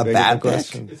Alba a bad pick?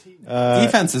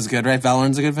 Defense is good, right?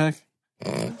 Valorant's a good pick?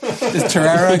 Is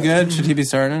Torreira good? Should he be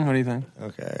starting? What do you think?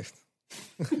 Okay.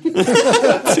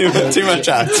 too much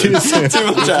action. Too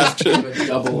much action.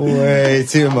 Way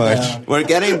too much. Yeah. We're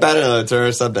getting better though. Torreira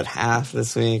subbed at half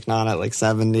this week, not at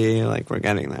 70. We're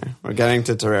getting there. We're getting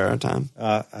to Torreira time.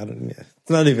 It's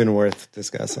not even worth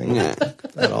discussing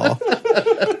at all.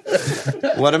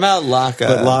 What about Laka?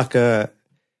 But Laka,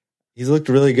 he's looked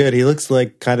really good. He looks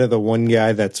like kind of the one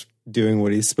guy that's doing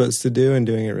what he's supposed to do and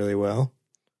doing it really well.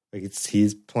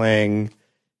 He's playing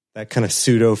that kind of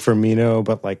pseudo Firmino,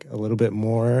 but a little bit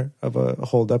more of a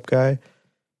hold-up guy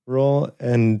role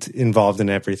and involved in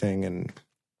everything and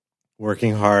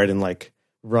working hard and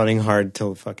running hard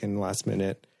till the fucking last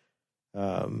minute.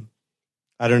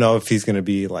 I don't know if he's going to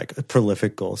be a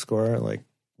prolific goal scorer.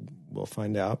 We'll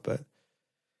find out, but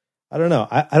I don't know.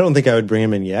 I don't think I would bring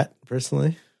him in yet,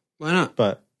 personally. Why not?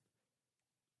 But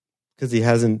because he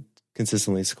hasn't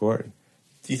consistently scored.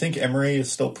 Do you think Emery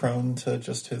is still prone to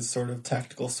just his sort of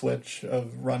tactical switch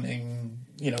of running,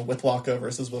 with Laka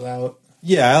versus without?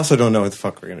 Yeah, I also don't know what the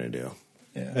fuck we're gonna do.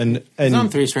 Yeah, and he's on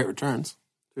 3 straight returns.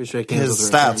 3 straight games.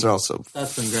 His stats are also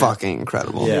fucking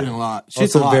incredible. Yeah, shooting a lot.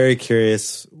 Also, very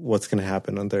curious what's gonna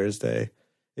happen on Thursday.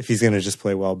 If he's gonna just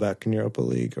play Welbeck in Europa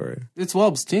League or it's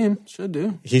Welb's team, should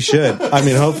do. He should. I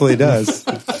mean, hopefully he does.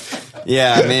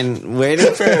 Yeah, I mean,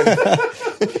 waiting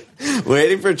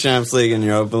for Champions League and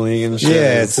Europa League and shit.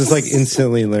 Yeah, it's just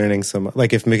instantly learning so much.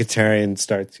 If Mkhitaryan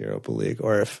starts Europa League,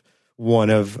 or if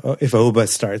Oba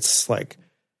starts striker,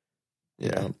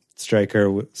 lone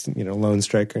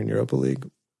striker in Europa League,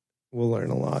 we'll learn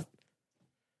a lot.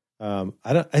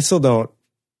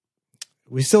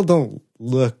 We still don't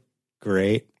look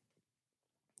great.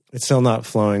 It's still not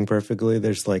flowing perfectly.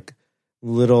 There's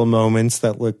little moments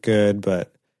that look good,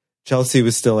 but Chelsea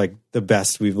was still the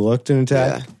best we've looked in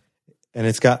attack. Yeah. And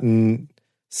it's gotten,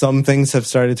 some things have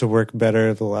started to work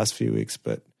better the last few weeks,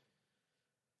 but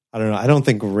I don't know. I don't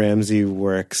think Ramsey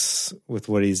works with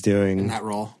what he's doing. In that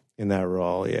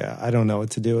role, yeah. I don't know what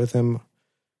to do with him.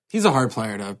 He's a hard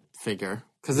player to figure.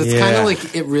 Because it's kind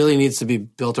of it really needs to be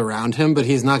built around him, but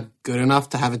he's not good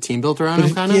enough to have a team built around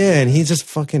him, kind of. Yeah, and he just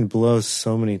fucking blows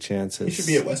so many chances. He should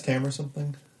be at West Ham or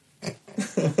something.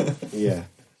 Yeah.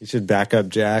 You should back up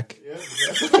Jack.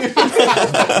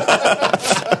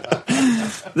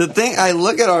 The thing, I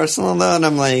look at Arsenal though, and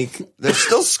I'm they're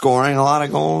still scoring a lot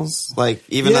of goals.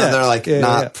 Even though they're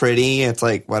not pretty, it's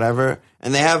whatever.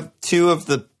 And they have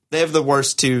the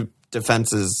worst 2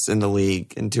 defenses in the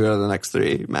league in 2 out of the next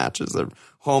 3 matches. They're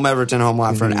home Everton, home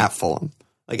Watford, at Fulham.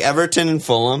 Everton and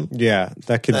Fulham. Yeah,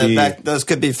 that could be. Those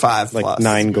could be 5 plus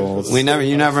 9 goals. You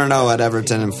never know at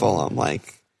Everton and Fulham.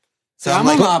 So I'm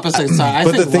on the opposite side.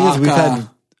 But the thing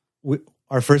is,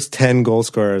 our first 10 goal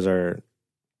scorers are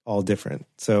all different.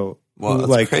 So,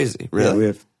 that's crazy. Really,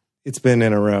 yeah, it's been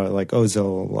in a row.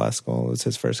 Ozil, last goal was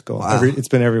his first goal. Wow. It's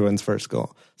been everyone's first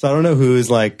goal. So I don't know who's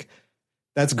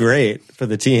that's great for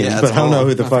the team, yeah, but I don't know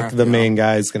who the fuck the main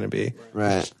guy is going to be.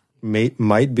 Right.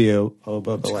 Might be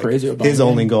Oba, but crazy his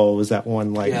only goal was that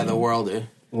one the worldie.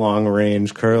 long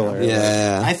range curler.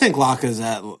 Yeah. I think Laka's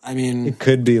at. I mean, It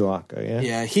could be Laka,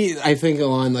 yeah. yeah, I think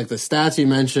along like the stats you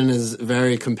mentioned is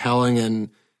very compelling, and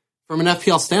from an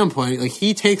FPL standpoint, like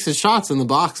he takes his shots in the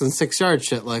box and 6-yard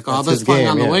shit. Like Alba's his playing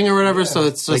game, on the yeah. wing or whatever, so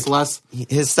it's just less.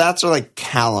 His stats are like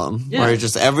Callum, where he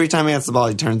just every time he gets the ball,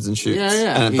 he turns and shoots.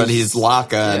 Yeah. But he's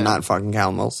Laka, not fucking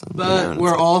Callum Wilson. But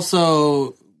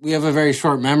we have a very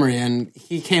short memory, and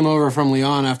he came over from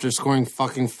Lyon after scoring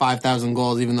fucking 5,000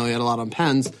 goals, even though he had a lot on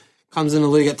pens. Comes in the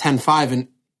league at 10-5, and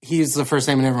he's the first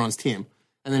name in everyone's team.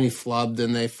 And then he flubbed,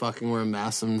 and they fucking were a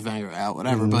mess, and Wenger out,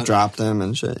 whatever. But dropped him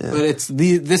and shit. Yeah. But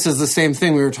this is the same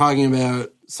thing we were talking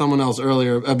about someone else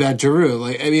earlier about Giroud.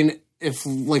 Like, I mean, if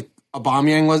like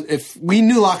Aubameyang if we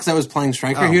knew Lacazette was playing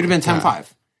striker, he would have been 10-5.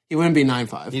 He wouldn't be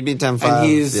 9-5. He'd be 10-5.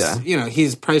 And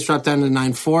he's price dropped down to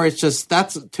 9-4. It's just,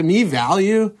 that's, to me,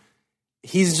 value.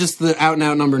 He's just the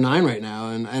out-and-out number 9 right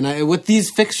now. And with these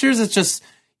fixtures, it's just,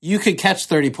 you could catch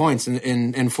 30 points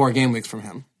in 4 game weeks from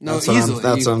him. No, that's easily.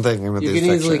 That's what I'm thinking with these You can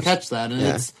easily fixtures. catch that. And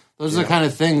those are the kind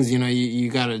of things, you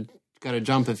gotta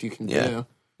jump if you can do.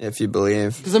 If you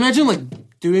believe. Because imagine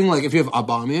doing if you have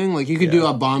Aubameyang, you could do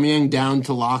Aubameyang down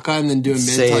to Laka and then do a mid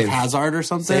to like Hazard or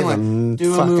something. Save him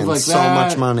Do a move like so that.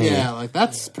 much money. Yeah,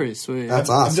 that's pretty sweet.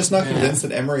 That's awesome. I'm just not convinced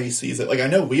that Emery sees it. Like, I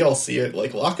know we all see it.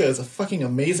 Like, Laka is a fucking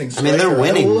amazing striker. they're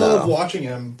winning, I love though. watching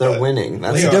him. They're winning.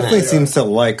 That's He the definitely thing. seems to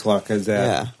like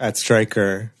Lacazette at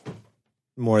striker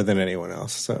more than anyone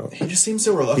else. So He just seems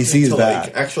so reluctant He sees to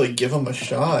that. actually give him a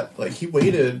shot. Like, he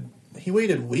waited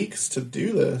weeks to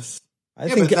do this. I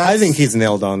think he's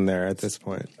nailed on there at this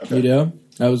point. You do?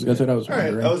 That's what I was All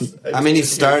right, wondering. he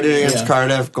started against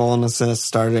Cardiff, goal and assist,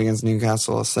 started against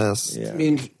Newcastle, assist. Yeah. I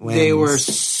mean, they were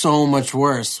so much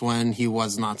worse when he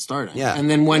was not starting. Yeah.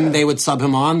 And then when they would sub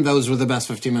him on, those were the best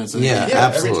 15 minutes of the game.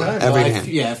 Absolutely. Every time.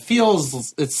 It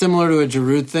feels it's similar to a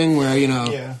Giroud thing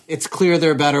where, it's clear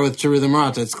they're better with Giroud than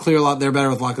Morata. It's clear they're better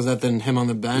with Lacazette than him on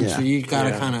the bench. Yeah. So you got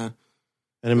to kind of...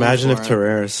 And imagine if for it.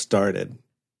 Torreira started.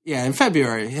 Yeah, in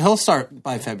February. He'll start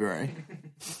by February.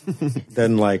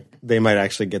 Then, they might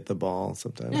actually get the ball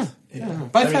sometimes. Yeah.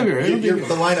 By February. it'll be The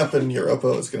good. lineup in Europa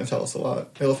is going to tell us a lot.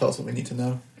 It'll tell us what we need to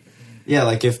know. Yeah,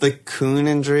 if the Kuhn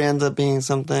injury ends up being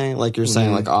something, like you're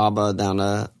saying, like Abba down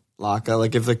to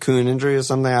Laka, if the Kuhn injury is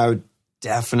something, I would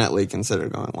definitely consider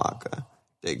going Laka.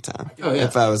 Big time. Oh, yeah.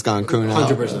 If I was going Kuhn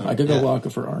out. 100%. I could go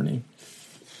Laka for Arnie.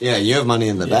 Yeah, you have money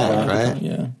in the bank, right?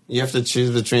 Yeah. You have to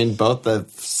choose between both the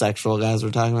sexual guys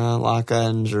we're talking about, Laka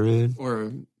and Giroud.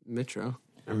 Or Mitro.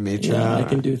 Or Mitra. Yeah, I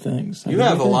can do things. You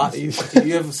have a lot. You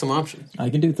have some options. I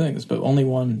can do things, but only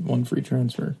one free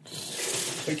transfer.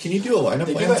 Wait, can you do a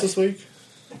lineup plans this week?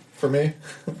 For me?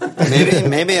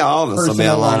 Maybe all of us will be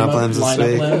on lineup plans this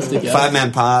plans week. together.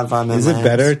 5-man pod, 5-man Is it lines.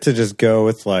 better to just go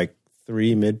with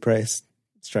 3 mid-price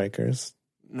strikers?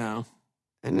 No.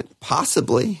 And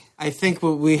possibly. I think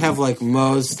we have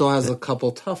Mo's still has a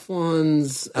couple tough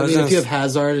ones. I was mean, gonna if you have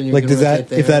Hazard and you Like, can does rotate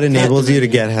that if that enables you to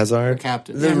get or Hazard?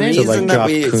 captain, The yeah, maybe. So, reason that drop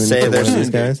we Kuhn say for one there's of these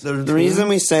guys? the reason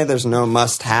we say there's no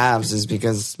must-haves is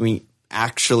because we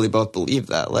actually both believe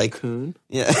that. Kuhn.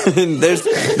 Yeah, there's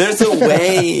a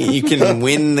way you can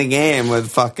win the game with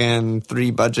fucking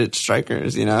 3 budget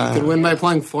strikers. You know, Could win by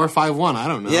playing 4-5-1. I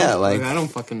don't know. Yeah, I don't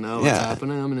fucking know what's Yeah.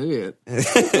 happening. I'm an idiot.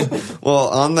 Well,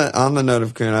 on the note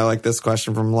of Kuhn, I like this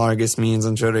question from Largus Means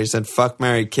on Twitter. He said, "Fuck,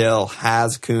 marry, kill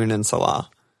has Kuhn and Salah."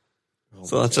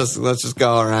 So let's just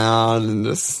go around and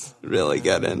just really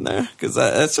get in there because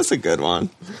that's just a good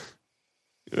one.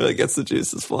 It really gets the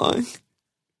juices flowing.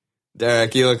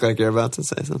 Derek, you look like you're about to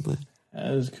say something.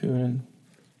 As Kuhn.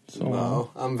 So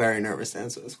No, I'm very nervous to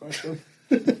answer this question.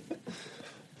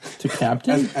 to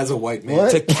captain? As a white man.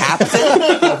 To captain?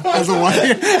 As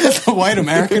a white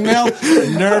American male,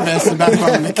 nervous about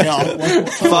going to kill.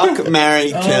 Fuck, marry,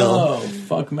 kill. Oh,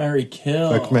 fuck, marry,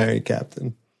 kill. Fuck, marry,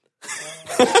 captain.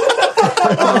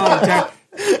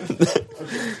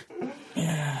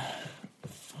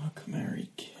 Fuck, marry,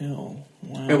 kill.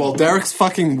 Wow. Okay, well, Derek's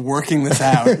fucking working this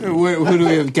out. Who do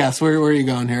we have guess? Where are you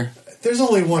going here? There's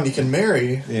only one you can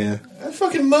marry. Yeah.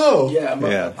 Fucking Mo. Yeah,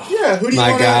 Yeah, who do you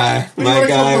My want guy. Who do you My want to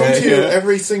guy come home right to here.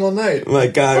 every single night? My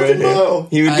guy right Fucking here. Mo.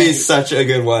 He would be I- such a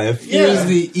good wife. He was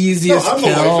the easiest No, I'm the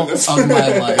wife kill in this. of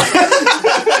my life.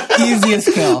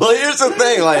 Easiest kill. Well, here's the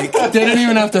thing, Didn't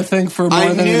even have to think for more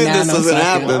I than knew a this was gonna nanosecond.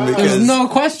 happen because There's no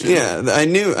question. yeah, I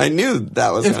knew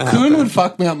that was If gonna Kuhn happen. would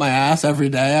fuck me up my ass every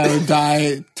day, I would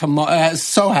die tomorrow.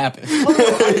 So happy.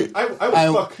 I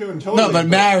would fuck Kuhn totally. No, but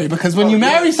marry, because when you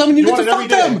marry someone, you get to want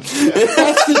fuck it every them. day.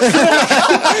 That's the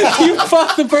truth. You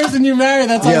fuck the person you marry.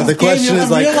 That's Yeah, all the this game, question you is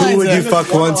don't who would you realize it.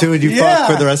 fuck once? Who would you Yeah.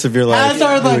 fuck for the rest of your life?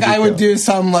 Hazard, Who I you would kill? do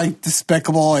some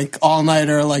despicable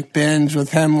all-nighter binge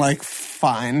with him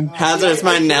fine. Hazard's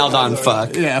my nailed on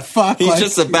fuck. Yeah, fuck. He's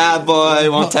just a bad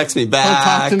boy. Won't text me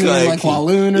back. Talk to me like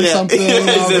Walloon or something. He's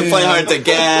gonna play hard to get.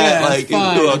 Yeah, like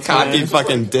fine, a cocky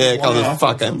fucking dick. I'll just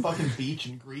fuck him. Fucking beach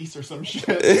in Greece or some shit.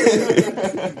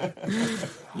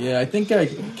 Yeah, I think I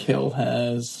kill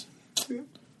Haz.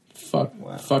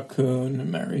 Fuck Kuhn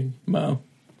and marry Mo.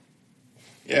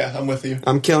 Yeah, I'm with you.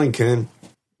 I'm killing Kuhn.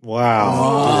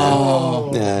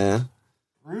 Wow. Yeah.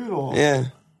 Brutal. Yeah.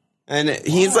 And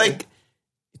he's like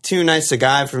too nice a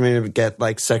guy for me to get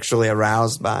like sexually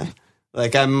aroused by.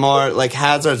 Like I'm more like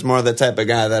Hazard's more the type of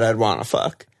guy that I'd want to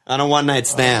fuck. On a one night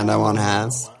stand, I want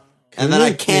Haz. And then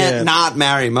I can't not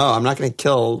marry Mo. I'm not going to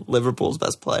kill Liverpool's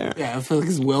best player. Yeah, I feel like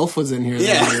his Wilf was in here.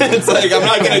 Yeah, it's like I'm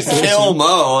not going to kill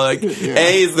Mo. Like,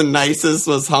 A, he's the nicest,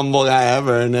 most humble guy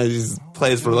ever, and he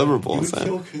plays for Liverpool.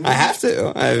 So I have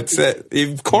to. I said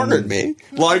you've cornered me.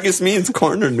 Largest Means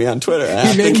cornered me on Twitter.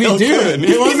 He made me do it.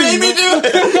 He made me do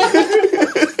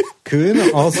it.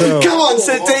 Kuhn also. Come on,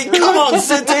 City. Come on,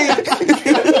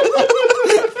 City.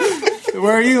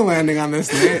 Where are you landing on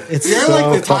this, Nate? You're so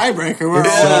like the tiebreaker. We're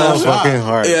It's all so fucking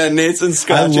hard. Yeah, Nate's been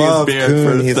scratching his love beard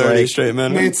Kuhn. for He's 30 like- straight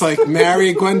minutes. Nate's like,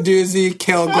 marry Guendouzi,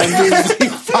 kill Guendouzi,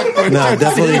 fuck Guendouzi. No,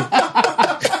 definitely.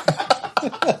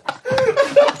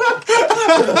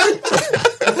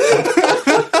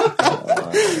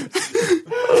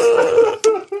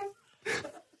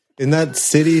 In that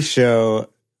City show,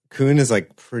 Kuhn is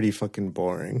like pretty fucking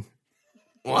boring.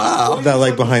 Wow. That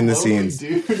like behind the scenes.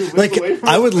 Like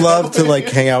I would love to like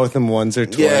hang out with him once or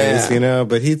twice, Yeah. you know,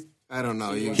 but he I don't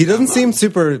know. he doesn't seem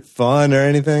super fun or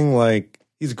anything. Like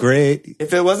he's great.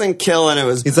 If it wasn't killing, it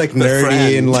was He's like the nerdy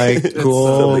friend. and like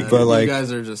cool, but you like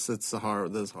guys are just, this is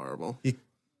horrible.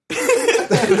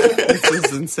 This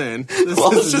is insane. This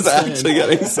Well, is it's just insane. actually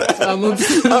getting sad. I'm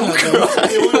upset. I'm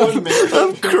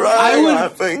crying. I would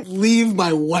laughing. leave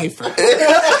my wife for him.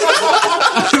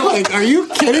 I'm like, are you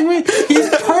kidding me? He's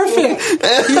perfect. He's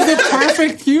the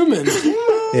perfect human.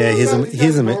 yeah,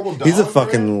 he's a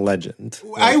fucking legend.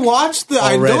 I watched the.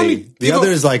 I Already, don't. the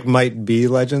others like might be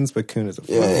legends, but Kuhn is a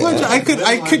fucking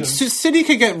I could. City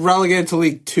could get relegated to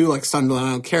League 2 like Sunderland.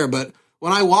 I don't care, but.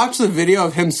 When I watched the video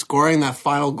of him scoring that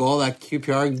final goal, that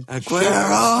QPR, shit,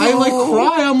 I like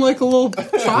cry. I'm like a little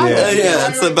child. Yeah,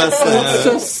 that's the best thing. It's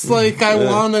just like I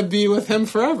want to be with him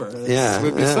forever. It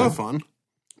would be so fun.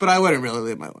 But I wouldn't really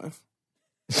leave my wife.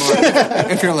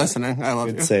 Or, if you're listening, I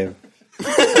love you. save.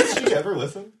 Did she ever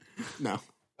listen? No.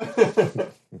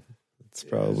 It's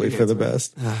probably for the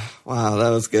best. Wow, that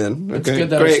was good. It's Okay, good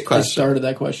that great I question. started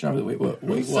that question. I was like, wait,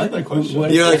 what? that question?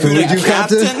 What? You're like, who did you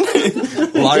captain?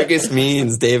 captain? Largest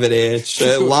Means, David H.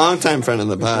 A longtime friend of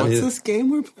the pod. What's He's- this game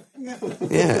we're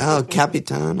playing? Yeah,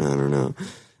 Capitan, I don't know.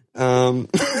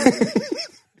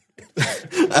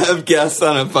 I have guests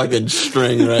on a fucking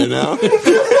string right now.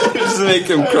 Just make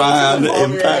him cry on the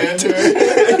impact.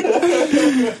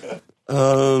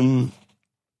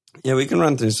 Yeah, we can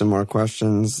run through some more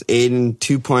questions. Aiden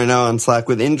 2.0 on Slack.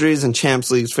 With injuries and Champs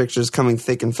League's fixtures coming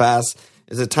thick and fast,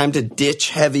 is it time to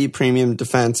ditch heavy premium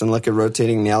defense and look at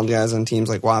rotating nailed guys on teams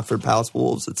like Watford, Palace,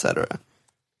 Wolves, etc.?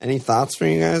 Any thoughts for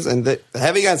you guys? And the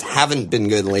heavy guys haven't been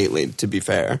good lately, to be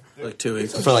fair. Like 2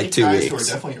 weeks. For like 2 Guys who are weeks.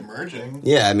 definitely emerging.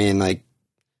 Yeah, I mean, like,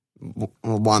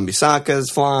 Wan-Bissaka's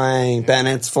flying,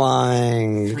 Bennett's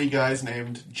flying. 3 guys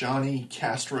named Johnny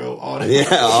Castro Auto.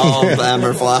 Yeah, all of them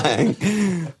are flying.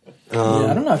 Yeah,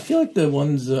 I don't know. I feel like the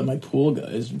ones, my pool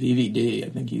guys, VVD, I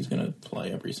think he's going to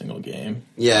play every single game.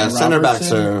 Yeah, And center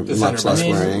backs are Robertson- much less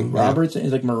worrying. Robertson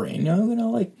is like Moreno going to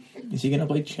like, is he going to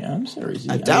play Champs or is he?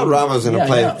 I doubt Ramos going to Yeah, I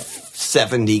play know.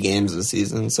 70 games this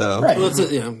season, so. Right. Well,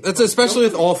 that's especially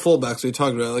with all fullbacks we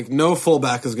talked about. Like, no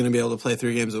fullback is going to be able to play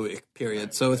 3 games a week.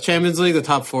 Period. So with Champions League, the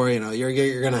top 4, you're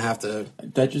going to have to.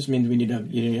 That just means we need to have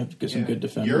to get some good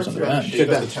defenders Europe's on the got to bench. shake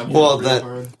up the tempo Well, real that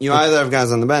hard. you either have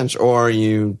guys on the bench or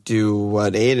you do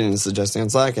what Aiden is suggesting on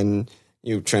Slack and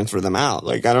you transfer them out.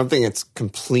 Like, I don't think it's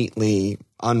completely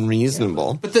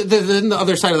unreasonable. But then the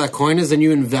other side of that coin is then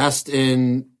you invest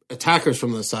in attackers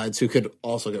from those sides who could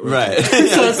also get rid Right. of it.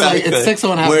 So it's like, it's 6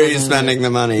 1/2. Where are you spending the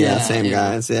money? Yeah, Yeah, same yeah.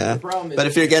 guys, yeah. problem is- But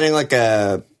if you're getting like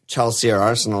a Chelsea or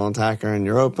Arsenal attacker in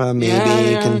Europa, maybe you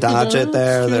Yeah, can dodge yeah, it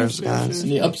there. sure, There's sure, guys. And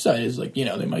the upside is like,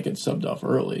 they might get subbed off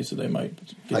early, so they might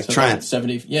get Like subbed Trent. at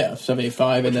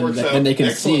 75, and works then out they can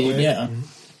excellently. see, yeah.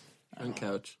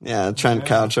 Couch. Yeah, Trent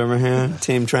Couch over here.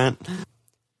 Team Trent.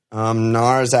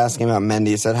 Nar's asking about Mendy.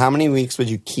 He said, how many weeks would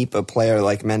you keep a player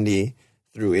like Mendy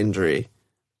through injury?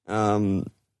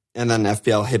 And then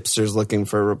FPL hipsters looking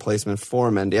for a replacement for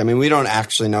Mendy. I mean, we don't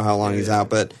actually know how long he's out,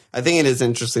 but I think it is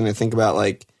interesting to think about,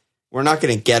 like, we're not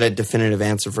going to get a definitive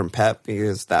answer from Pep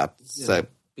because that's a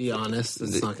be honest.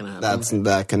 It's not going to happen.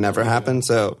 That can never happen.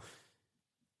 So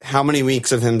how many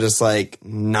weeks of him just like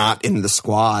not in the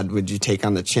squad would you take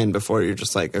on the chin before you're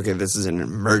just like, okay, this is an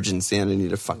emergency and I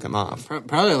need to fuck him off?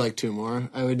 Probably like 2 more.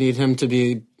 I would need to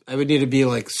be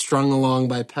like strung along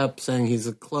by Pep saying he's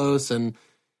close, and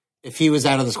if he was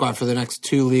out of the squad for the next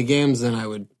 2 league games, then I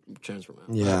would transfer him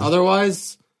out. Yeah.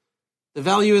 Otherwise, the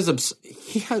value is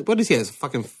what does he have?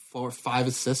 Fucking 4 or 5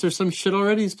 assists or some shit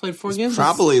already? He's played 4 games?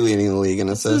 Probably leading the league in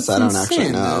assists. I don't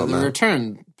actually know. The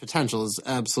return potential is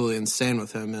absolutely insane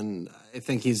with him, and I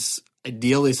think he's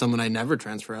ideally someone I never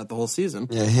transfer out the whole season.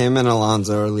 Yeah, him and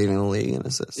Alonso are leading the league in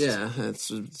assists. Yeah,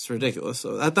 it's ridiculous.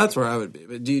 So that's where I would be.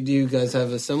 But do you guys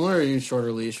have a similar, or are you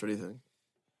shorter leash? What do you think?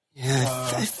 Yeah,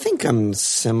 I think I'm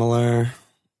similar.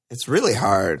 It's really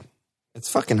hard. It's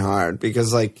fucking hard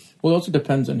because, like... Well, it also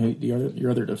depends on who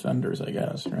your other defenders, I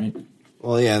guess, right?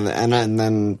 Well, yeah, and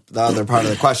then the other part of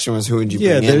the question was who would you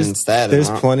bring in instead? There's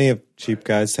plenty of cheap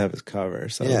guys to have as cover,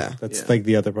 so that's like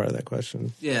the other part of that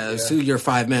question. Yeah, so your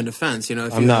 5-man defense, you know.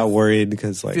 I'm not worried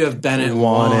because like if you have Bennett,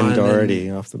 Juan and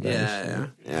Doherty off the bench.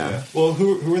 Yeah. Well,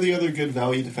 who are the other good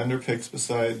value defender picks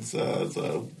besides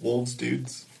the Wolves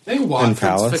dudes? I think Watford's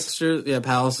Palace. fixture,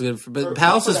 Palace is good, but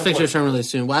Palace's fixtures aren't really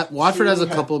soon. Watford has a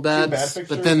couple bad fixtures,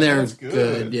 but then they're that's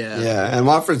good. Yeah, and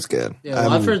Watford's good. Yeah,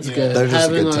 Watford's good. They're just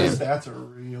a good His team. stats are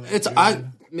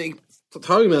really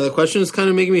talking about that question is kind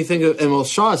of making me think of, and well,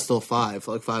 Shaw is still 5,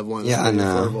 like 5'1". Yeah, I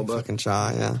know. But Fucking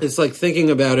Shaw, yeah. it's like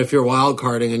thinking about if you're wild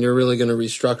carding and you're really going to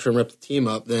restructure and rip the team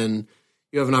up, then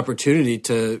you have an opportunity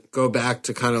to go back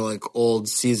to kind of like old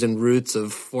season roots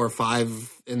of 4 or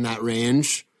 5 in that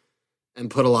range and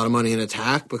put a lot of money in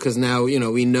attack, because now, you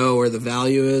know, we know where the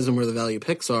value is and where the value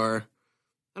picks are.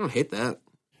 I don't hate that.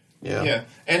 Yeah.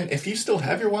 And if you still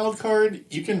have your wild card,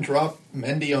 you can drop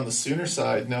Mendy on the Sooner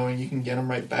side, knowing you can get him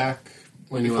right back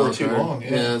before too long.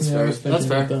 Yeah, that's I fair. was thinking That's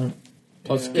fair. about that.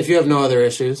 Plus, If you have no other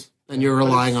issues, and you're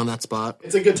relying on that spot.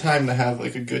 It's a good time to have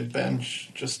like a good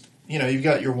bench. Just, you know, you've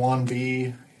got your Juan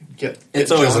B.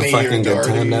 It's always Johnny a fucking good Doherty.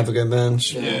 time to have a good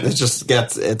bench. Yeah. It just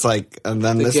gets, it's like, and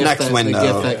then this gift next window. The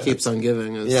gift that keeps on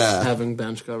giving is having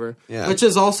bench cover. Yeah. Which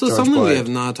is also George something we Boyd. have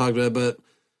not talked about, but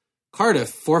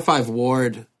Cardiff, 4-5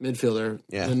 Ward midfielder.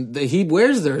 Yeah. And he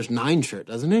wears their 9 shirt,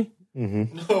 doesn't he?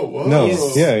 Oh, whoa. No,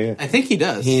 yeah. I think he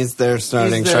does. He's their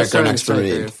starting He's their striker next to striker.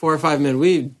 Reed. 4 or 5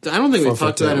 mid. I don't think we've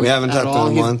talked about him. We haven't at talked all.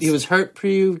 to him once. He was hurt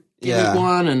pre Yeah. week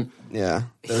 1, and Yeah.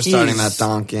 They're He's- starting that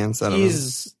donkey instead of him.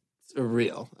 he's a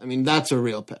real. I mean, that's a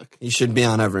real pick. He should be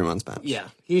on everyone's bench. Yeah,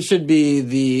 he should be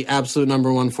the absolute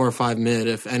number 1 4-5 mid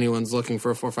if anyone's looking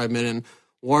for a 4-5 mid. And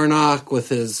Warnock with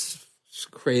his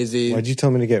crazy. Why'd you tell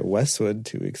me to get Westwood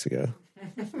 2 weeks ago?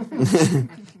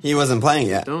 He wasn't playing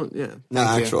yet. No, No,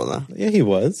 actual though. Yeah, he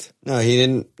was. No, he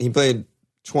didn't. He played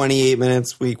 28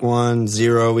 minutes week 1,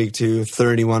 0 week 2,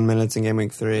 31 minutes in game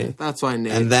week 3. That's why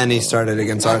Nate. And then he started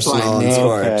against That's why Arsenal and Nate-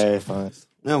 scored. Okay, fine.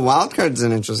 No, wildcard's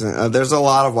an interesting. There's a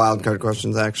lot of wildcard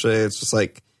questions, actually. It's just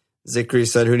like Zikri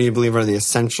said, who do you believe are the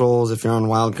essentials? If you're on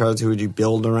wildcards, who would you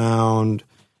build around?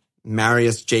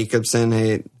 Marius Jacobson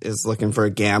is looking for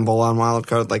a gamble on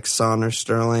wildcard, like Son or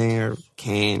Sterling or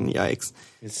Kane. Yikes.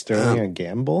 Is Sterling a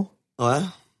gamble? What?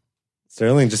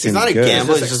 Sterling just It's seems not a good.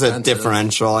 gamble, it's It's just a expensive.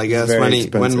 differential, I guess. Very When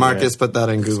expensive, Marcus yeah. put that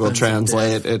in Google Expensive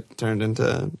Translate, it turned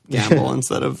into gamble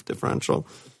instead of differential.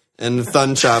 And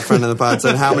Thunshot, friend of the pod,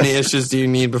 said, "How many issues do you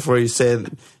need before you say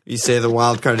the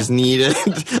wild card is needed?"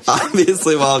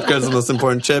 Obviously, wild card's the most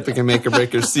important chip. It can make or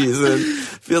break your season.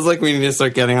 Feels like we need to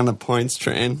start getting on the points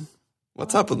train.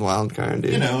 What's up with wild card,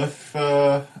 dude? You know,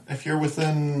 if you're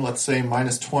within, let's say,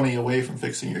 minus 20 away from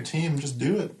fixing your team, just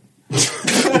do it.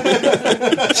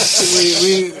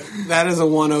 That is a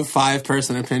 1 of 5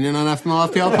 person opinion on FML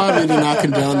FPL pod. We do not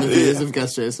condone the views of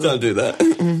guest Jason. Don't do that.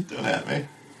 Don't at me.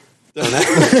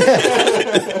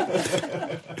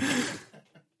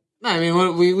 No, I mean,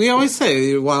 what we always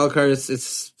say, wild card,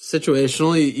 it's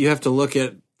situational. You have to look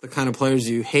at the kind of players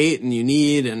you hate and you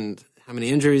need and how many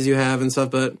injuries you have and stuff,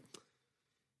 but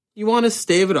you want to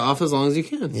stave it off as long as you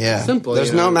can. Yeah. Simple. There's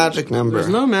you no know? magic number. There's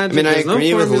no magic. I mean, I there's no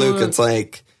agree with formula. Luke. It's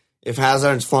like, if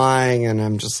Hazard's flying and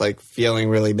I'm just like feeling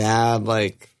really bad,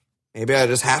 like maybe I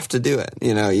just have to do it,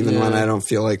 you know, even when I don't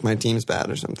feel like my team's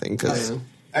bad or something. Cause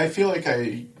I feel like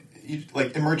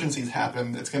emergencies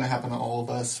happen. It's going to happen to all of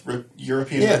us.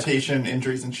 European rotation,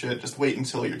 injuries and shit. Just wait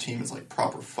until your team is like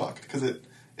proper fucked, because it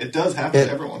does happen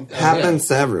to everyone. happens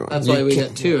to everyone. That's why we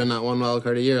get 2 and not 1 wild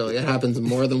card a year. Like, it happens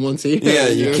more than once a year. Yeah,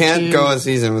 you Your can't team- go a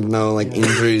season with no like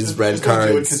injuries, red Just don't do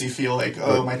it cards. because you feel like,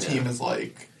 oh, my team is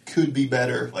like could be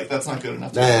better. Like, that's not good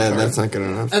enough. Yeah, that's not good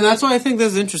enough. And that's why I think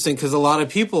this is interesting, because a lot of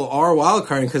people are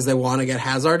wildcarding because they want to get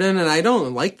Hazard in, and I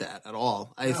don't like that at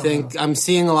all. I think I'm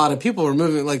seeing a lot of people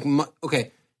removing, like,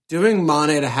 okay, doing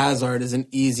Mane to Hazard is an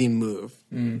easy move,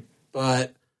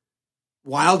 but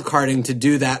wildcarding to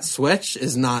do that switch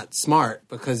is not smart,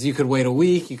 because you could wait a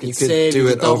week, you could save, do you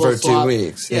it could double over swap. 2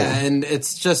 weeks. Yeah, and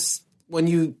it's just, when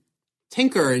you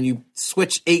tinker and you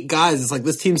switch 8 guys, it's like,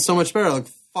 this team's so much better. Like,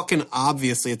 fucking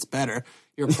obviously it's better.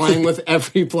 You're playing with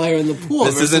every player in the pool.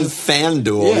 This isn't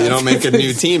FanDuel. Yeah. You don't make a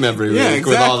new team every week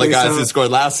exactly. with all the guys who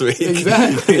scored last week.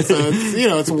 Exactly. So it's,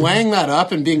 it's weighing that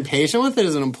up and being patient with it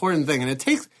is an important thing. And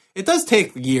it does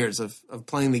take years of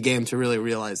playing the game to really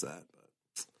realize that.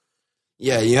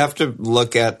 Yeah, you have to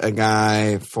look at a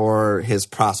guy for his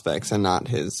prospects and not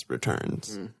his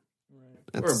returns.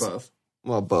 Or both.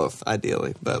 Well, both,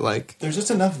 ideally. But, like... There's just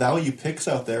enough value picks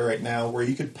out there right now where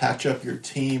you could patch up your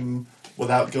team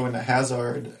without going to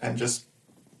Hazard and just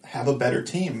have a better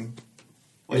team.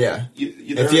 Like, yeah.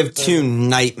 If you have 2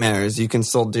 nightmares, you can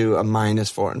still do a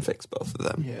 -4 and fix both of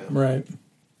them. Yeah. Right.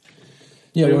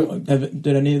 Yeah.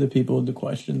 Did any of the people with the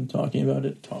question talking about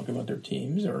it talk about their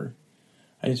teams, or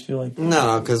I just feel like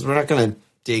No, because we're not going to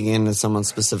dig into someone's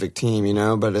specific team,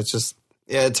 but it's just...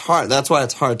 Yeah, it's hard. That's why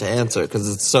it's hard to answer,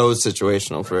 because it's so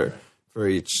situational for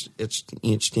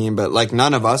each team. But like,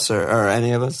 none of us or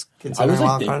any of us I consider was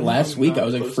like wildcard. last week. I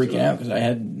was like freaking out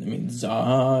because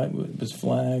Zaha was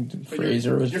flagged,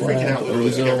 Fraser was You're freaking flagged, out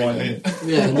literally like every night.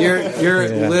 Yeah, and you're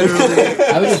literally...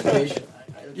 I was just patient.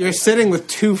 You're sitting with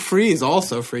 2 frees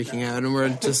also freaking out, and we're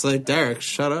just like, Derek,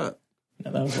 shut up.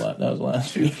 No, that was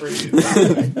last week.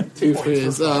 2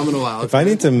 frees. Oh, I'm going to wild. If I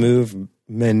need to move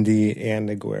Mendy and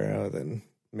Aguero, then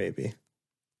maybe.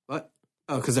 What?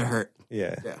 Oh, because they're hurt.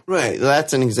 Yeah. Right,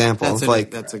 that's an example of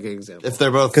like that's a good example. if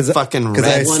they're both fucking I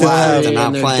red still flagged have- and not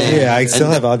and they're playing. Yeah, I still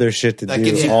and have other shit to that do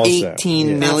gives you also. 18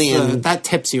 Yeah. million. that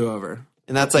tips you over.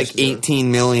 And that's like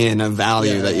 18 million of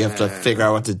value that you have to figure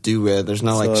out what to do with. There's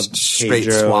no like Still have straight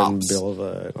Pedro swaps. and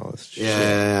Bilva and all this shit.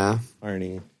 Yeah.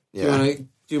 Arnie. Do you want to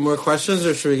do more questions,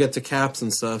 or should we get to caps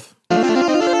and stuff?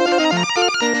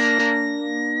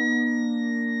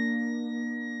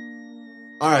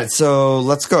 All right, so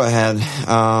let's go ahead.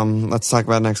 Let's talk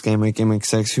about next game week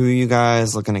 6. Who are you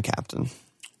guys looking to captain?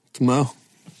 Mo.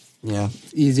 Yeah.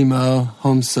 Easy Mo.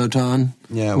 Home Soton.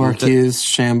 Yeah, Marquise.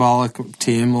 Shambolic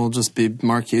team will just be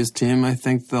Marquise team. I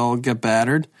think they'll get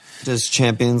battered. Does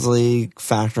Champions League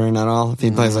factor in at all if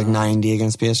he plays like 90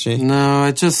 against PSG? No,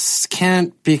 I just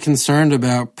can't be concerned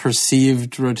about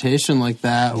perceived rotation like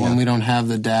that when we don't have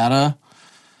the data.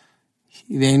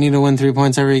 They need to win 3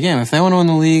 points every game. If they want to win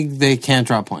the league, they can't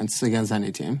drop points against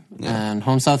any team. Yeah. And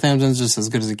home Southampton's just as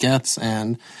good as it gets.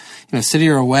 And, City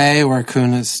are away, where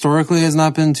Kuhn historically has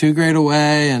not been too great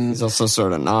away. And He's also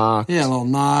sort of knocked. yeah, a little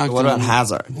knocked. What about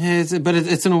Hazard? Yeah,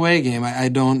 it's an away game. I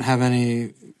don't have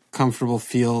any comfortable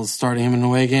feels starting him in an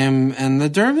away game. And the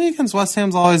derby against West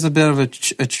Ham's always a bit of a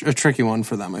tricky one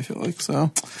for them, I feel like.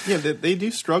 So Yeah, they do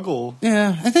struggle.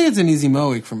 yeah, I think it's an easy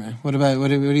Mo week for me. What are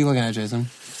you looking at, Jason?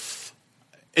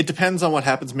 It depends on what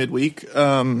happens midweek.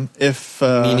 If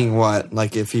Meaning what?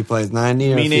 Like if he plays 90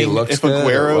 or if he meaning looks if good, or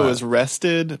Aguero what? is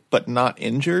rested but not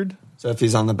injured. So if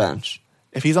he's on the bench.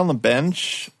 If he's on the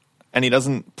bench and he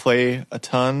doesn't play a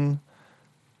ton,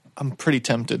 I'm pretty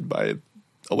tempted by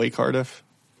away Cardiff.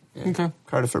 Yeah. Okay.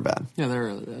 Cardiff are bad. Yeah, they're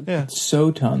really bad. Yeah,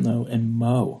 Soton though and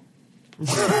Mo.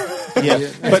 yeah.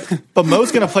 But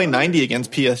Mo's going to play 90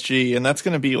 against PSG, and that's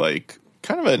going to be like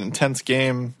kind of an intense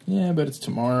game. Yeah, but it's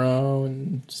tomorrow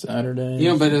and Saturday.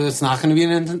 But it's not going to be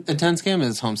an intense game.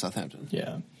 It's home Southampton.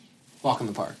 Yeah, Walk in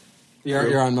the park.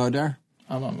 You're on Mo, Dar?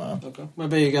 I'm on Mo. Okay. What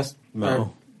about you guys?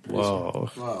 Mo. Whoa.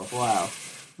 Whoa, wow.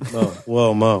 Mo.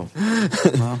 Whoa, Mo.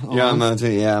 You're on Mo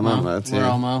too. Yeah, I'm on Mo too. We're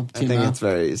all Mo. I Team think Mo. it's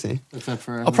very easy. Except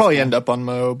for I'll probably end up on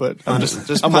Mo, but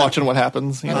I'm watching what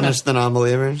happens. Punish the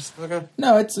non-believers. Okay.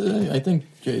 No, it's. I think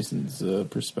Jason's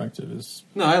perspective is.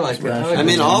 No, I like it. I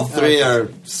mean, all three are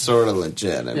sort of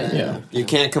legit. I mean, Yeah. You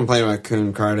can't complain about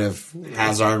Kuhn, Cardiff,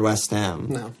 Hazard, West Ham.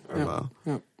 No. Or Mo.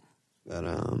 Yep. But,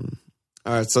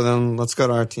 all right, so then let's go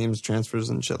to our team's transfers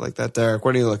and shit like that. Derek,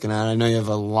 what are you looking at? I know you have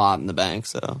a lot in the bank,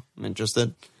 so I'm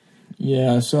interested.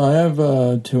 Yeah, so I have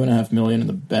 $2.5 million in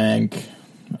the bank.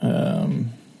 I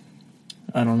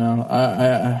don't know.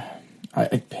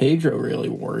 I Pedro really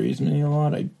worries me a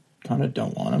lot. I kind of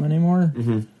don't want him anymore.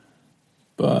 Mm-hmm.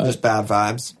 But Just bad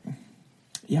vibes.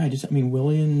 yeah,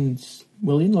 Willian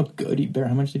looked good.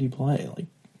 How much did he play? Like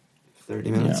 30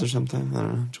 minutes Yeah. or something? I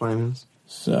don't know, 20 minutes.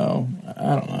 So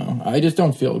I don't know. I just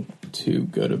don't feel too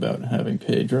good about having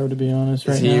Pedro, to be honest. Is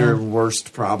Right he now, your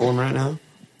worst problem right now?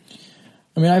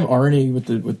 I mean, I have Arnie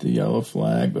with the yellow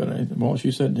flag, but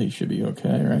she said he should be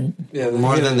okay, right? Yeah,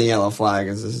 more than the yellow flag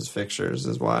is his fixtures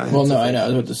is why. Well, no, I know. I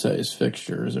was about to say his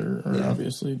fixtures are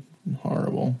obviously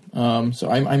horrible. So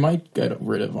I might get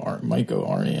rid of might go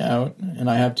Arnie out, and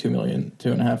I have $2.5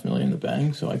 million in the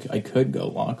bank, so I could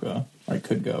go Laka. I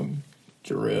could go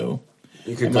Giroux.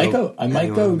 I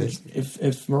might go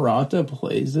if Murata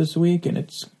plays this week, and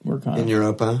we're kind of in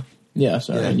Europa. Yeah,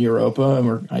 sorry, in Europa,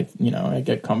 and I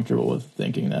get comfortable with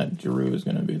thinking that Giroux is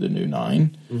going to be the new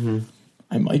 9. Mm-hmm.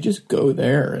 I might just go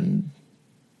there and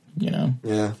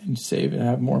and save and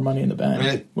have more money in the bank.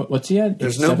 I mean, what's he at?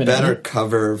 There's no better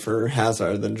cover for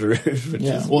Hazard than Giroux. Which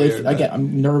is weird,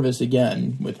 I'm nervous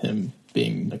again with him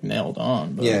being nailed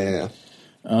on. But, yeah.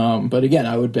 But again,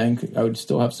 I would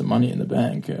still have some money in the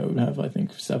bank. I would have, I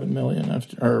think, 7 million or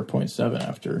 0.7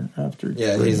 after.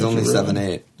 Yeah, he's only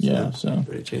 7.8. Yeah, so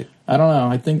pretty cheap. I don't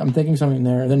know. I'm thinking something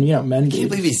there. Then Mendy. I can't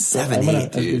believe he's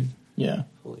 7.8, dude. Yeah.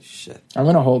 Holy shit. I'm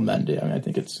gonna hold Mendy. I mean, I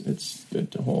think it's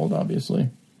good to hold, obviously,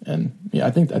 and I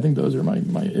think those are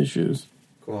my issues.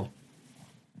 Cool.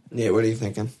 Yeah, what are you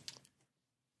thinking?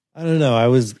 I don't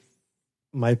know.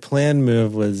 My planned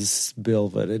move was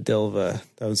Bilva to Dilva.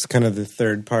 That was kind of the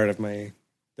third part of my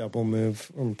double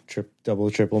move, or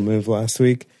triple move last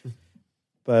week.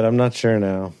 But I'm not sure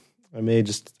now. I may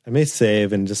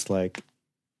save and just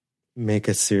make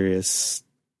a serious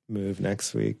move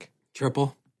next week.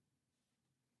 Triple?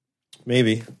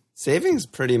 Maybe. Saving's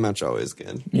pretty much always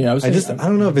good. Yeah, I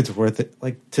don't know if it's worth it.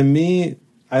 To me,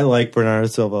 I like Bernardo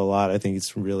Silva a lot. I think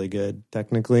he's really good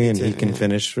technically, and he can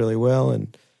finish really well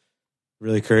and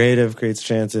really creative, creates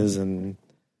chances, and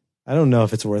I don't know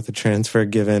if it's worth a transfer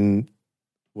given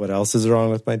what else is wrong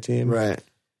with my team. Right.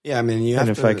 Yeah, I mean,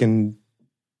 I can...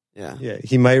 Yeah,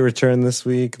 he might return this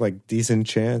week, decent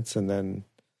chance, and then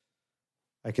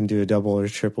I can do a double or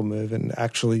triple move and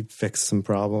actually fix some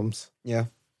problems. Yeah.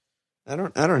 I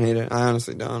don't hate it. I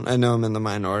honestly don't. I know I'm in the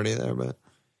minority there, but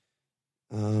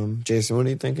Jason, what are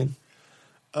you thinking?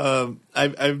 I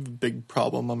have a big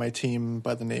problem on my team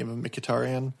by the name of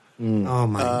Mkhitaryan. Oh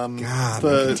my god!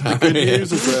 The good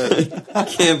news is that I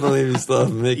can't believe you still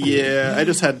have Mickey. Yeah,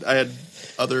 I had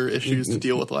other issues to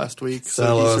deal with last week.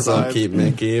 Sell us, I'll keep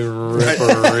Mickey.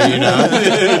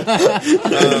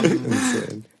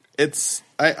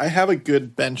 I have a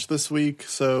good bench this week,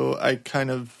 so I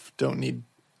kind of don't need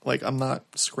I'm not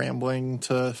scrambling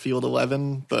to field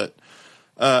 11, but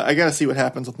I got to see what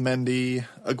happens with Mendy,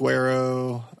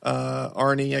 Aguero,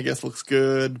 Arnie. I guess looks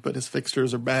good, but his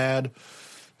fixtures are bad.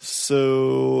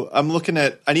 So I'm looking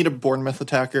at. I need a Bournemouth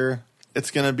attacker. It's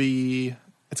gonna be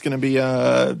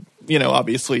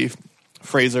obviously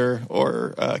Fraser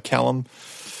or Callum.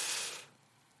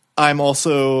 I'm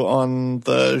also on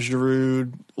the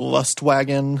Giroud lust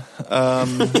wagon.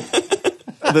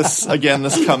 This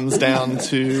comes down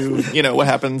to what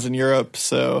happens in Europe.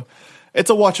 So it's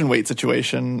a watch and wait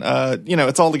situation.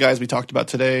 It's all the guys we talked about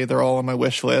today. They're all on my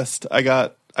wish list. I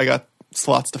got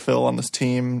slots to fill on this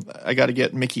team. I got to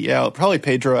get Mickey out, probably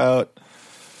Pedro out.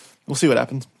 We'll see what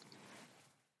happens.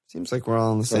 Seems like we're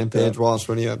all on the same page. Walsh,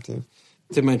 what are you up to?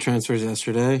 Did my transfers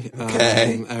yesterday.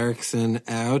 Okay. Eriksson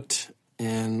out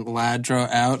and Ladro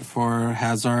out for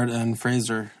Hazard and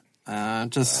Fraser.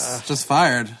 Just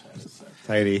fired.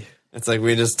 Tidy. It's like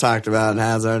we just talked about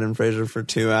Hazard and Fraser for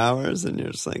 2 hours, and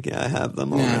you're just like, yeah, I have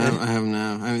them already. Yeah, I have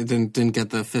now. I mean, didn't get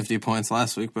the 50 points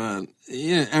last week, but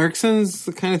Eriksson's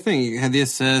the kind of thing. He had the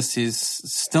assists. He's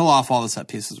still off all the set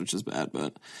pieces, which is bad,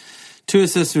 but 2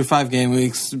 assists through 5 game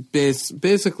weeks,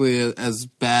 basically as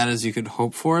bad as you could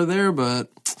hope for there, but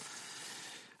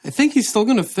I think he's still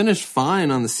going to finish fine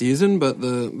on the season, but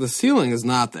the ceiling is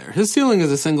not there. His ceiling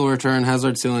is a single return.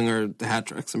 Hazard's ceiling are the hat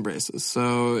tricks and braces.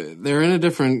 So they're in a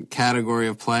different category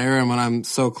of player, and when I'm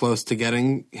so close to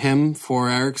getting him for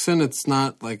Eriksson, it's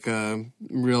not like a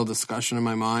real discussion in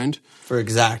my mind. For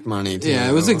exact money, too. Yeah,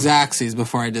 it was exactsies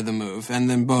before I did the move, and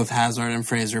then both Hazard and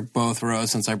Fraser both rose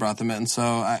since I brought them in. So,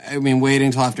 I mean, waiting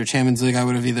until after Champions League, it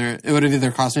would have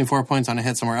either cost me 4 points on a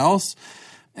hit somewhere else,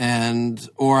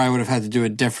 or I would have had to do a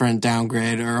different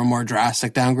downgrade or a more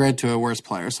drastic downgrade to a worse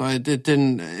player. So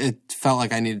it felt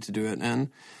like I needed to do it. And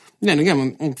then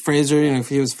again, Fraser, if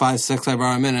he was 5'6", I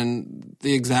brought him in, and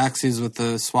the exactsies with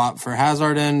the swap for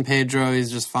Hazard in, Pedro,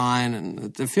 he's just fine,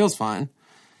 and it feels fine.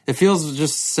 It feels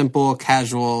just simple,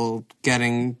 casual,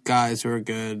 getting guys who are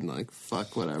good,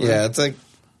 fuck, whatever. Yeah, it's like,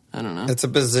 I don't know. It's a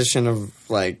position of,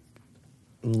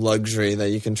 luxury that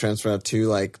you can transfer out 2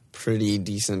 like pretty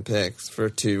decent picks for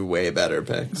 2 way better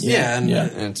picks. Yeah, and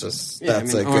it's just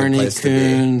that's a good Arnie, place Kuhn,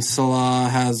 to be. Salah,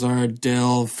 Hazard,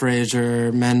 Dill,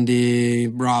 Frazier,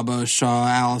 Mendy, Robbo, Shaw,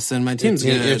 Allison. My team's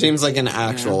good. Your team's like an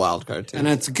actual wild card team, and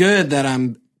it's good that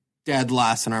I'm dead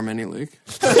last in our mini league.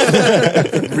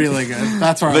 Really good.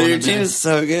 That's where. But your team is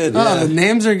so good. Oh, the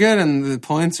names are good and the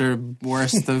points are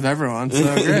worst of everyone. So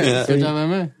great. Yeah. Good job,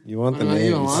 Emma. You want the What about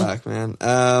you, names. Alon? Fuck, man.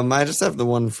 I just have the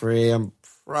one free. I'm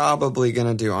probably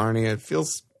gonna do Arnie. It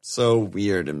feels so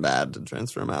weird and bad to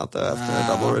transfer him out though after a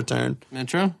double return.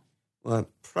 Metro? Well,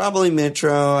 probably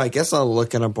Mitro. I guess I'll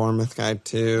look at a Bournemouth guy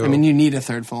too. I mean, you need a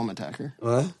third Fulham attacker.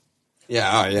 What? Yeah,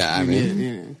 I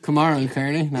mean, Kamara and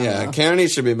Kearney? No, yeah, no. Kearney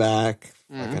should be back.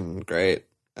 Fucking great.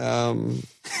 He's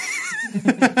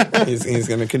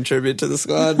going to contribute to the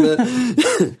squad, but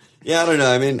yeah, I don't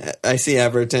know. I mean, I see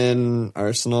Everton,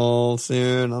 Arsenal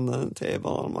soon on the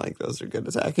table. I'm like, those are good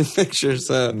attacking pictures.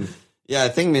 So yeah, I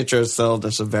think Mitro's still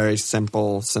just a very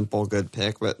simple, good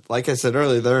pick. But like I said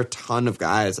earlier, there are a ton of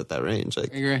guys at that range.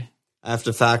 Like, I agree. I have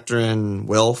to factor in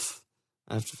Wilf.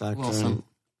 I have to factor Wilson. in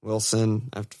Wilson.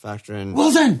 I have to factor in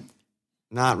Wilson!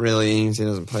 not really. He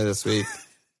doesn't play this week.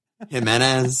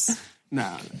 Jimenez.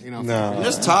 No, you don't. No. I'm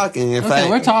just talking. Okay,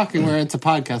 we're talking. It's a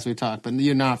podcast. We talk, but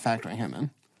you're not factoring him in.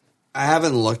 I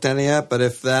haven't looked at it yet, but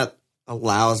if that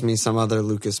allows me some other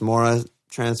Lucas Moura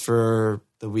transfer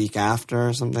the week after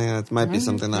or something, that might be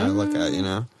something that I look at. You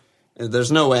know,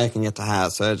 there's no way I can get to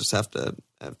Haz, so I just have to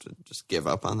just give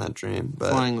up on that dream.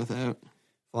 But Flying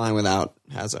without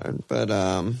Hazard, but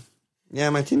yeah,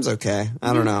 my team's okay.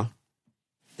 I don't know.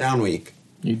 Down week.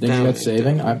 You think about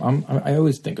saving? I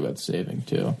always think about saving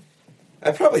too.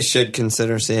 I probably should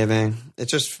consider saving.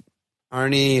 It's just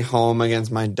Arnie home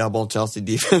against my double Chelsea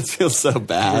defense feels so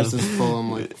bad. versus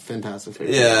Fulham, like fantastic.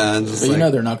 Yeah, and just But you like,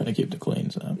 know they're not going to keep the clean.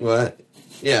 So what?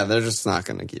 Yeah, they're just not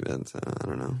going to keep it. So I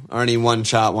don't know. Arnie 1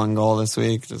 shot, 1 goal this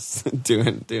week, just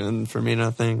doing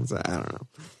Firmino things. I don't know.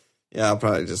 Yeah, I'll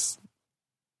probably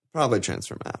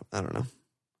transfer him out. I don't know.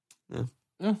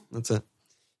 Yeah, that's it.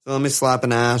 So let me slap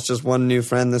an ass. Just one new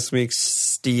friend this week,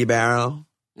 Steve Arrow.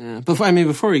 Yeah,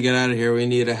 before we get out of here, we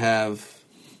need to have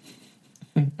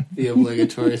the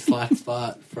obligatory Slack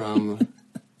spot from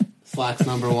Slack's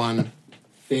 #1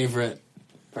 favorite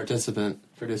participant,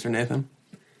 producer Nathan.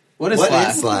 What is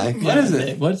Slack? What is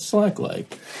it? What's Slack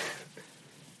like?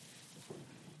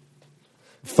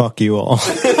 Fuck you all.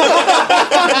 Let's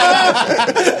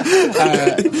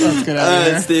get out of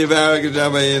here. Steve Arrow, good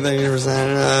job by you. Thank you for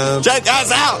signing up. Check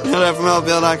us out at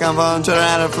FMLField.com, follow on Twitter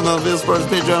at FMLField Sports,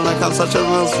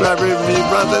 Patreon.com/FML, subscribe, review,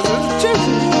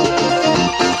 brothers.